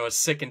Bills. I said I was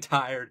sick and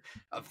tired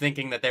of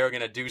thinking that they were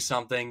going to do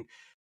something.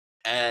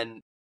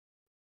 And,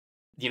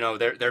 you know,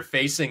 they're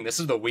facing, this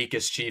is the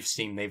weakest Chiefs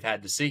team they've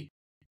had to see.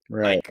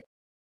 Right. Like,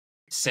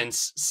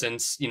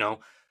 since you know,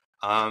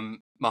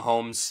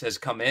 Mahomes has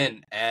come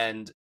in,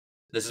 and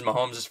this is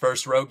Mahomes'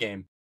 first road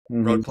game,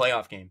 road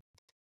playoff game.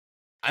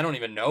 I don't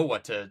even know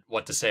what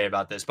to say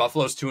about this.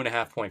 Buffalo's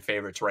 2.5-point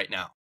favorites right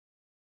now,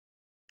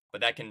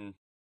 but that can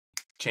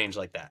change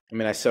like that. I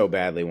mean, I so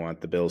badly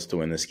want the Bills to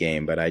win this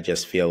game, but I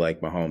just feel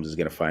like Mahomes is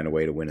going to find a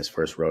way to win his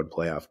first road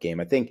playoff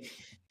game. I think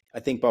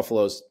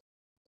Buffalo's,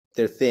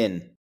 they're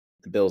thin.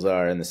 The Bills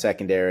are in the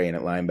secondary and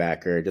at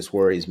linebacker. It just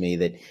worries me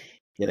that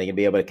they can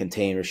be able to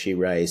contain Rashee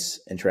Rice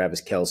and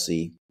Travis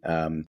Kelce.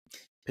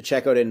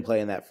 Pacheco didn't play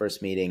in that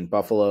first meeting.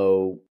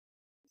 Buffalo,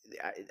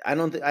 I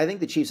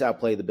think the Chiefs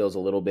outplayed the Bills a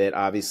little bit.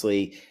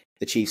 Obviously,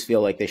 the Chiefs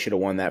feel like they should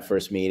have won that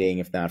first meeting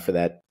if not for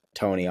that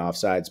Tony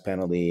offsides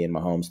penalty and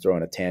Mahomes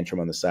throwing a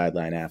tantrum on the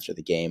sideline after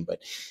the game.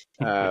 But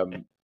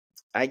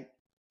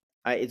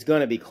it's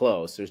going to be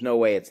close. There's no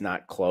way it's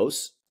not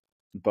close.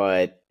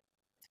 But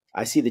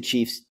I see the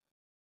Chiefs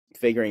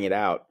figuring it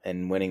out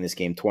and winning this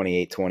game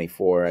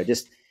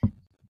 28-24.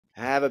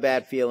 I have a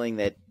bad feeling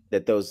that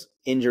those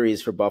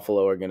injuries for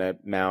Buffalo are going to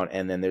mount,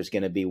 and then there's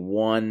going to be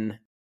one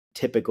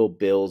typical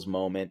Bills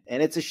moment.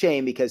 And it's a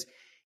shame because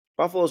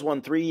Buffalo's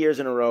won 3 years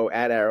in a row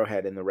at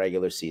Arrowhead in the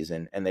regular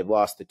season, and they've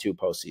lost the 2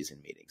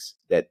 postseason meetings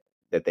that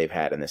they've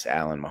had in this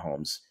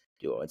Allen-Mahomes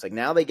duo. It's like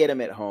now they get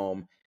them at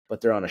home, but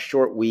they're on a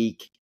short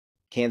week.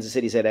 Kansas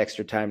City's had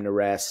extra time to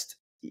rest.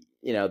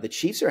 You know, the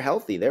Chiefs are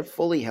healthy. They're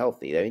fully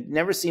healthy. It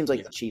never seems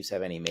like the Chiefs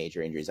have any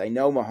major injuries. I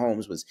know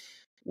Mahomes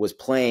was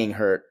playing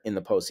hurt in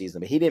the postseason,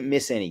 but he didn't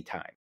miss any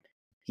time.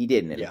 He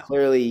didn't. And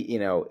clearly,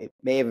 it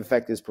may have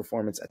affected his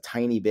performance a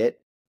tiny bit,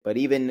 but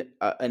even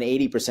an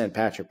 80%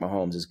 Patrick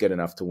Mahomes is good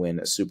enough to win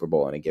a Super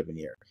Bowl in a given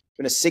year.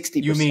 Even a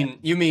 60%.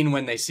 You mean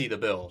when they see the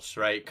Bills,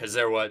 right? Because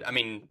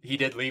he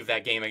did leave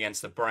that game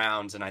against the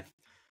Browns, and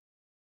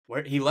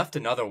where he left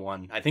another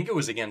one. I think it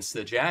was against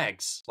the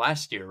Jags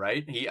last year,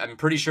 right? I'm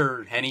pretty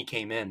sure Henny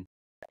came in.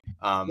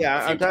 I'm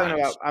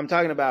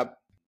talking about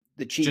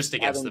the Chiefs just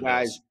against the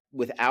guys Bills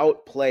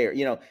without player.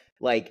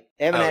 Like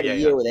they haven't had a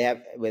year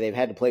where they've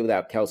had to play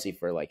without Kelce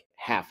for like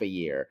half a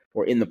year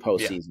or in the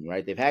postseason,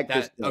 right? They've had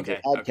Chris Jones, they've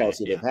had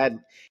Kelce, they've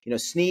had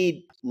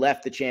Snead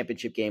left the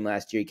championship game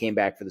last year. He came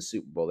back for the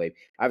Super Bowl.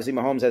 Obviously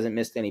Mahomes hasn't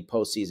missed any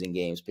postseason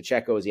games.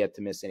 Pacheco has yet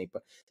to miss any.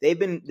 They've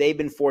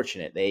been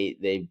fortunate. They've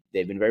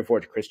been very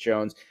fortunate. Chris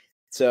Jones.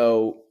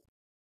 So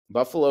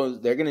Buffalo,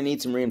 they're going to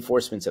need some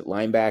reinforcements at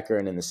linebacker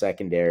and in the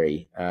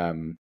secondary.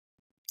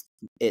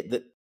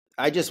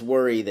 I just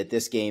worry that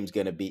this game's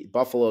going to be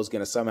Buffalo's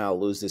going to somehow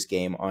lose this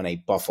game on a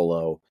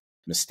Buffalo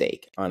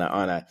mistake. On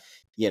a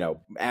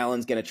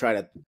Allen's going to try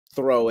to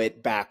throw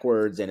it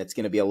backwards and it's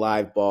going to be a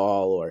live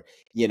ball, or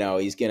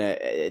it's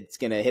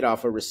going to hit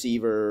off a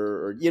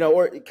receiver,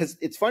 or because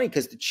it's funny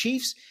because the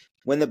Chiefs,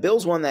 when the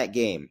Bills won that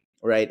game,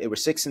 right, it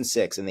was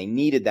 6-6 and they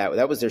needed that.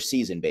 That was their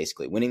season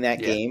basically. Winning that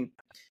game,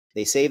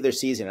 they saved their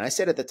season. And I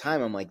said at the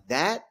time, I'm like,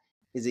 that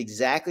is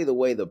exactly the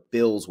way the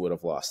Bills would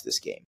have lost this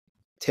game,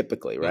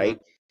 typically, right?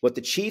 Mm-hmm. But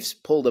the Chiefs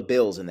pulled the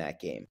Bills in that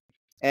game.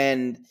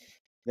 And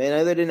they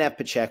didn't have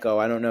Pacheco.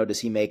 I don't know. Does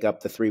he make up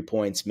the 3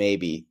 points?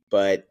 Maybe.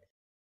 But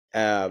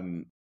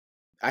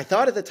I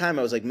thought at the time,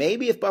 I was like,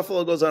 maybe if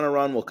Buffalo goes on a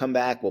run, we'll come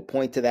back, we'll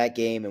point to that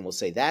game, and we'll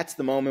say that's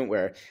the moment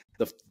where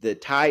the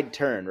tide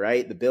turned,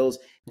 right? The Bills,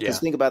 just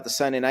think about the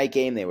Sunday night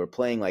game. They were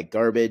playing like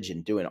garbage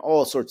and doing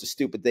all sorts of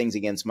stupid things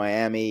against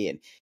Miami and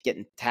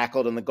getting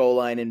tackled on the goal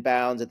line in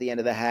bounds at the end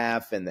of the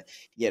half. And,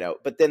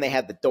 but then they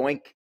had the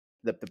doink,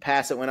 the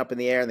pass that went up in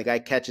the air and the guy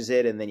catches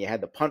it, and then you had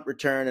the punt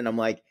return. And I'm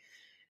like,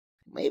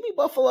 maybe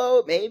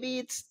Buffalo, maybe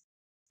it's,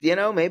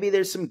 maybe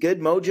there's some good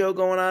mojo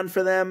going on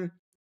for them.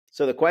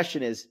 So the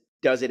question is,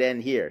 does it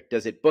end here?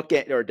 Does it book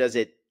it, or does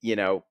it,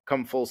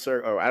 come full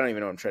circle? Or I don't even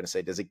know what I'm trying to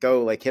say. Does it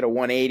go like hit a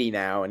 180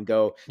 now and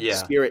go, Yeah.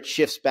 spirit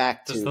shifts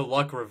back Does to the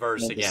luck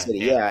reverse Kansas again? City?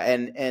 Yeah.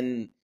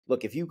 And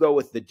look, if you go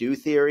with the due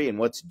theory and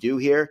what's due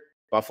here,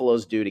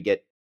 Buffalo's due to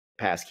get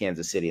past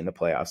Kansas City in the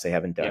playoffs. They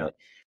haven't done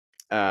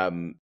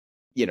it.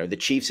 The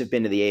Chiefs have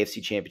been to the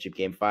AFC Championship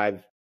game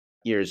 5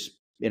 years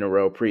in a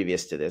row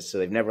previous to this, so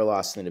they've never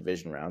lost in the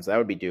division rounds. So that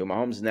would be due.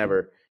 Mahomes he's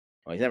never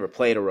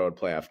played a road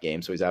playoff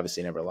game, so he's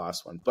obviously never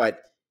lost one.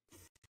 But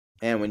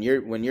man, when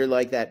you're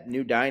like that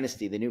new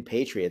dynasty, the new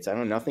Patriots, I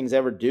don't know, nothing's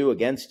ever due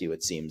against you,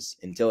 it seems,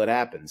 until it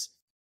happens.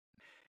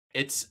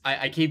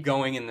 I keep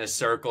going in this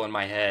circle in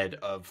my head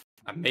of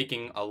I'm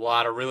making a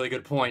lot of really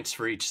good points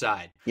for each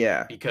side.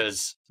 Yeah.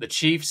 Because the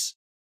Chiefs,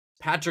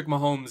 Patrick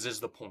Mahomes is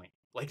the point.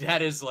 Like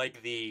that is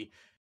like he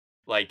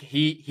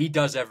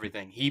does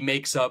everything. He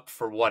makes up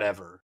for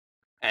whatever.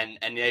 And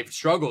they've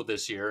struggled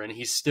this year, and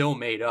he's still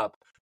made up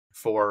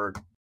for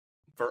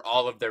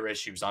all of their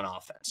issues on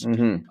offense.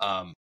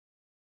 Mm-hmm.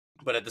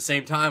 But at the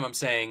same time, I'm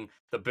saying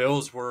the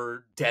Bills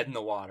were dead in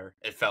the water,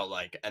 it felt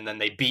like, and then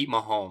they beat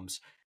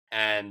Mahomes,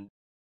 and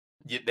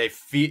they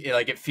feel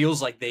like it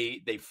feels like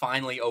they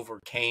finally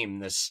overcame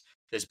this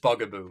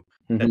bugaboo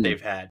that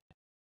they've had.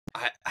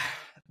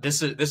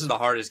 This is the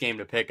hardest game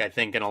to pick, I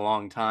think, in a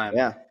long time.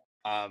 Yeah.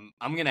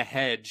 I'm gonna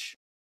hedge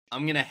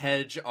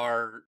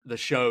the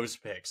show's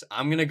picks.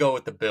 I'm gonna go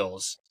with the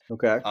Bills.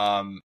 Okay.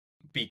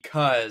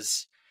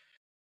 Because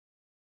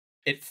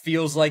it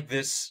feels like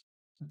this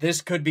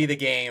could be the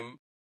game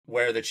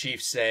where the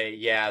Chiefs say,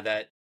 yeah,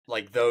 that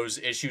like those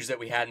issues that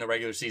we had in the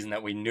regular season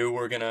that we knew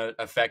were gonna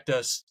affect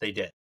us, they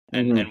did.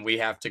 And we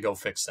have to go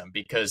fix them,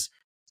 because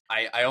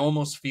I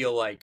almost feel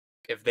like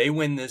if they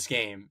win this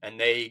game and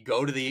they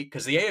go to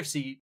because the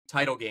AFC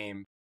title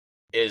game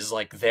is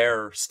like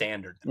their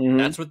standard. Mm-hmm.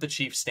 That's what the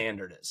Chiefs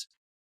standard is,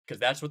 because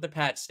that's what the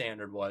Pats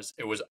standard was.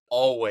 It was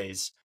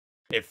always,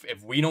 if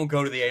we don't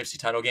go to the AFC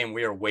title game,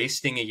 we are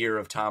wasting a year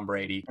of Tom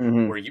Brady.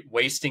 Mm-hmm. We're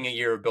wasting a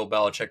year of Bill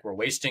Belichick. We're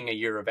wasting a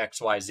year of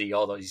XYZ,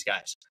 all these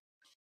guys.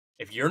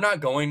 If you're not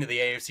going to the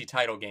AFC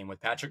title game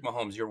with Patrick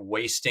Mahomes, you're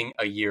wasting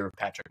a year of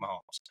Patrick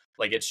Mahomes.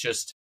 Like it's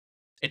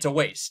a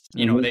waste.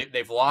 Mm-hmm.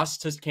 They've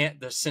lost to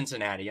the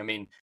Cincinnati. I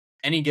mean,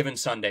 any given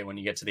Sunday when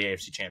you get to the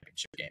AFC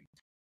Championship game.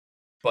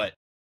 But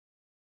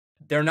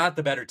they're not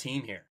the better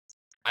team here.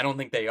 I don't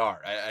think they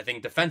are. I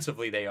think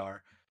defensively they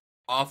are.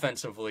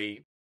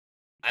 Offensively,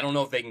 I don't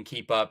know if they can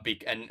keep up.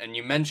 And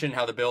you mentioned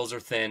how the Bills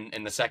are thin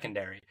in the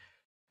secondary,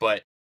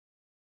 but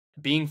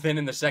being thin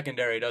in the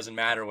secondary doesn't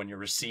matter when your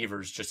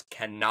receivers just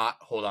cannot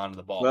hold on to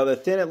the ball. Well, they're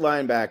thin at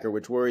linebacker,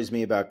 which worries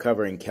me about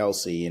covering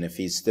Kelsey, and if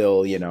he's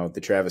still,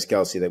 the Travis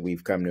Kelsey that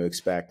we've come to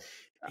expect.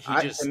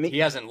 He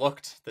hasn't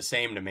looked the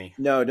same to me.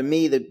 No, to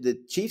me, the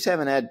Chiefs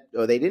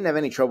they didn't have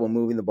any trouble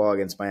moving the ball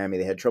against Miami.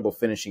 They had trouble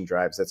finishing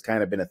drives. That's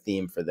kind of been a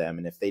theme for them.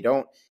 And if they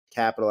don't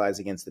capitalize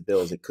against the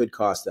Bills, it could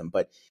cost them.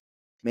 But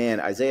man,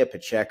 Isaiah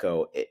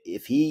Pacheco,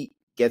 if he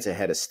gets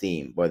ahead of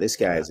steam, boy, this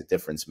guy is a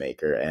difference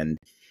maker. And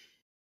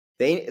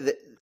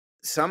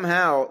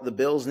somehow the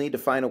Bills need to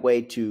find a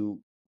way to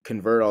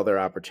convert all their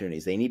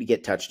opportunities. They need to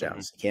get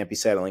touchdowns. Mm-hmm. Can't be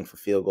settling for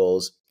field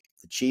goals.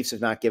 The Chiefs have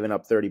not given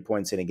up 30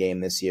 points in a game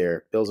this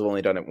year. Bills have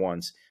only done it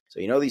once. So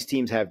these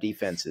teams have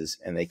defenses,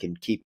 and they can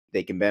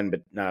bend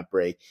but not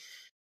break.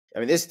 I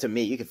mean, this to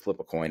me, you could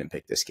flip a coin and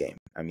pick this game.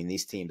 I mean,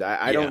 these teams,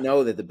 I don't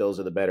know that the Bills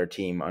are the better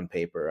team on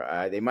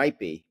paper. They might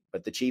be,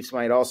 but the Chiefs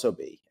might also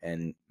be.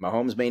 And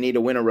Mahomes may need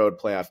to win a road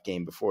playoff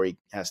game before he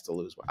has to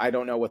lose one. I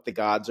don't know what the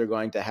gods are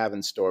going to have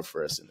in store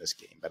for us in this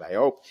game, but I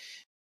hope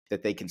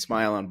that they can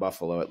smile on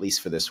Buffalo, at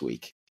least for this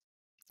week.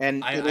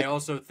 And I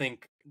also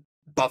think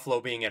Buffalo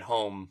being at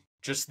home,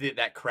 just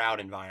that crowd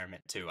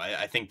environment too.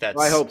 I think that's.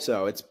 Well, I hope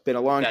so. It's been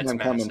a long time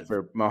coming massive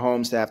for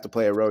Mahomes to have to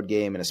play a road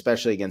game, and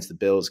especially against the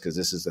Bills, because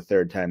this is the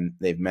third time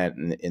they've met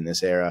in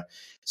this era.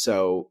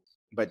 So,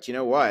 but you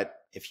know what?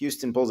 If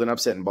Houston pulls an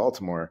upset in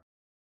Baltimore,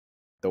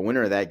 the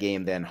winner of that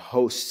game then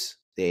hosts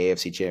the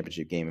AFC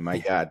Championship game. And my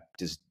God,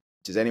 does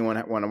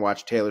anyone want to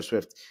watch Taylor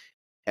Swift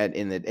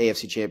in the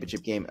AFC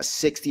Championship game, a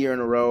 6th year in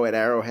a row at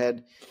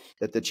Arrowhead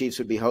that the Chiefs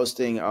would be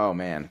hosting? Oh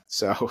man,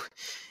 so.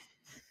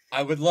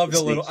 I would love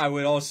I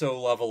would also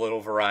love a little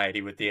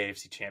variety with the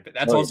AFC champion.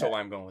 That's also why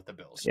I'm going with the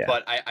Bills. Yeah.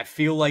 But I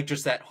feel like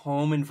just that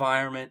home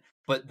environment.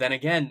 But then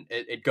again,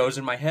 it goes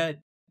in my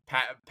head.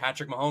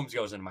 Patrick Mahomes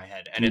goes in my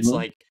head, and it's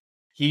like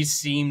he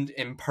seemed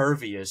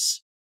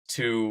impervious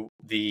to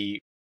the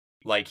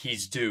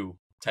he's due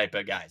type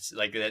of guys.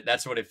 Like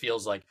that's what it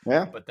feels like.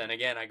 Yeah. But then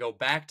again, I go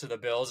back to the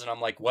Bills, and I'm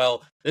like,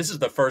 well, this is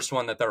the first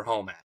one that they're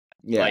home at.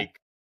 Yeah.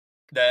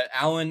 That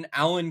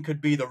Allen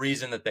could be the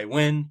reason that they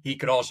win. He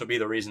could also be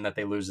the reason that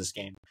they lose this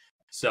game.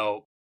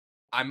 So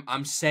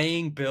I'm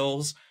saying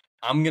Bills.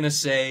 I'm gonna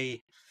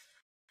say,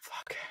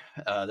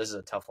 this is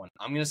a tough one.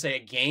 I'm gonna say a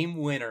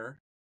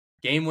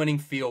game-winning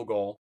field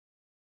goal.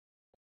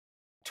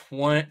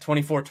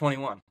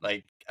 24-21.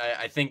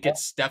 I think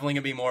it's definitely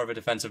going to be more of a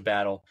defensive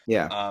battle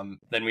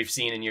than we've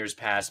seen in years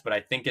past, but I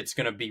think it's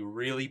going to be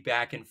really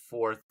back and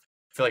forth.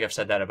 I feel like I've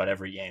said that about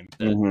every game.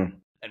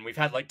 And we've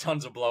had like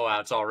tons of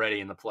blowouts already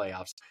in the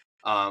playoffs.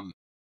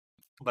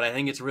 But I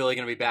think it's really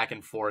going to be back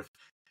and forth,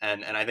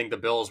 and I think the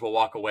Bills will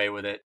walk away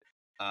with it.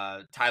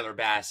 Tyler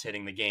Bass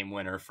hitting the game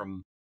winner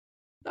from,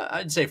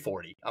 I'd say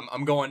 40.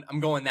 I'm going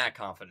that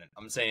confident.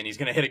 I'm saying he's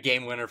going to hit a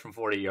game winner from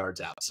 40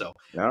 yards out. So,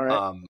 all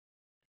right.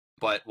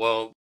 But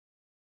well,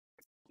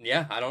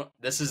 yeah,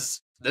 this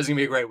is going to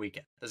be a great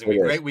weekend. This is going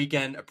to be a great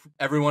weekend.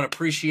 Everyone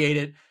appreciate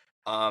it.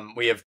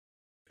 We have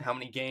how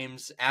many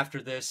games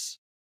after this?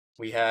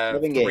 We have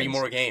 3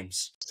 more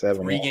games.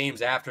 3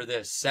 games after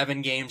this.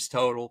 7 games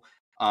total.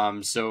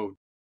 So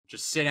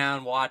just sit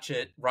down, watch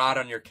it, rot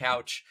on your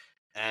couch,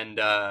 and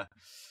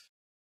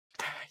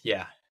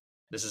yeah,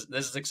 this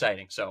is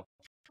exciting. So,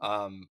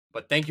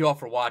 but thank you all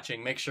for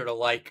watching. Make sure to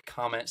like,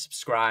 comment,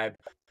 subscribe,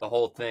 the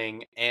whole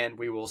thing, and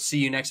we will see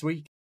you next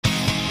week.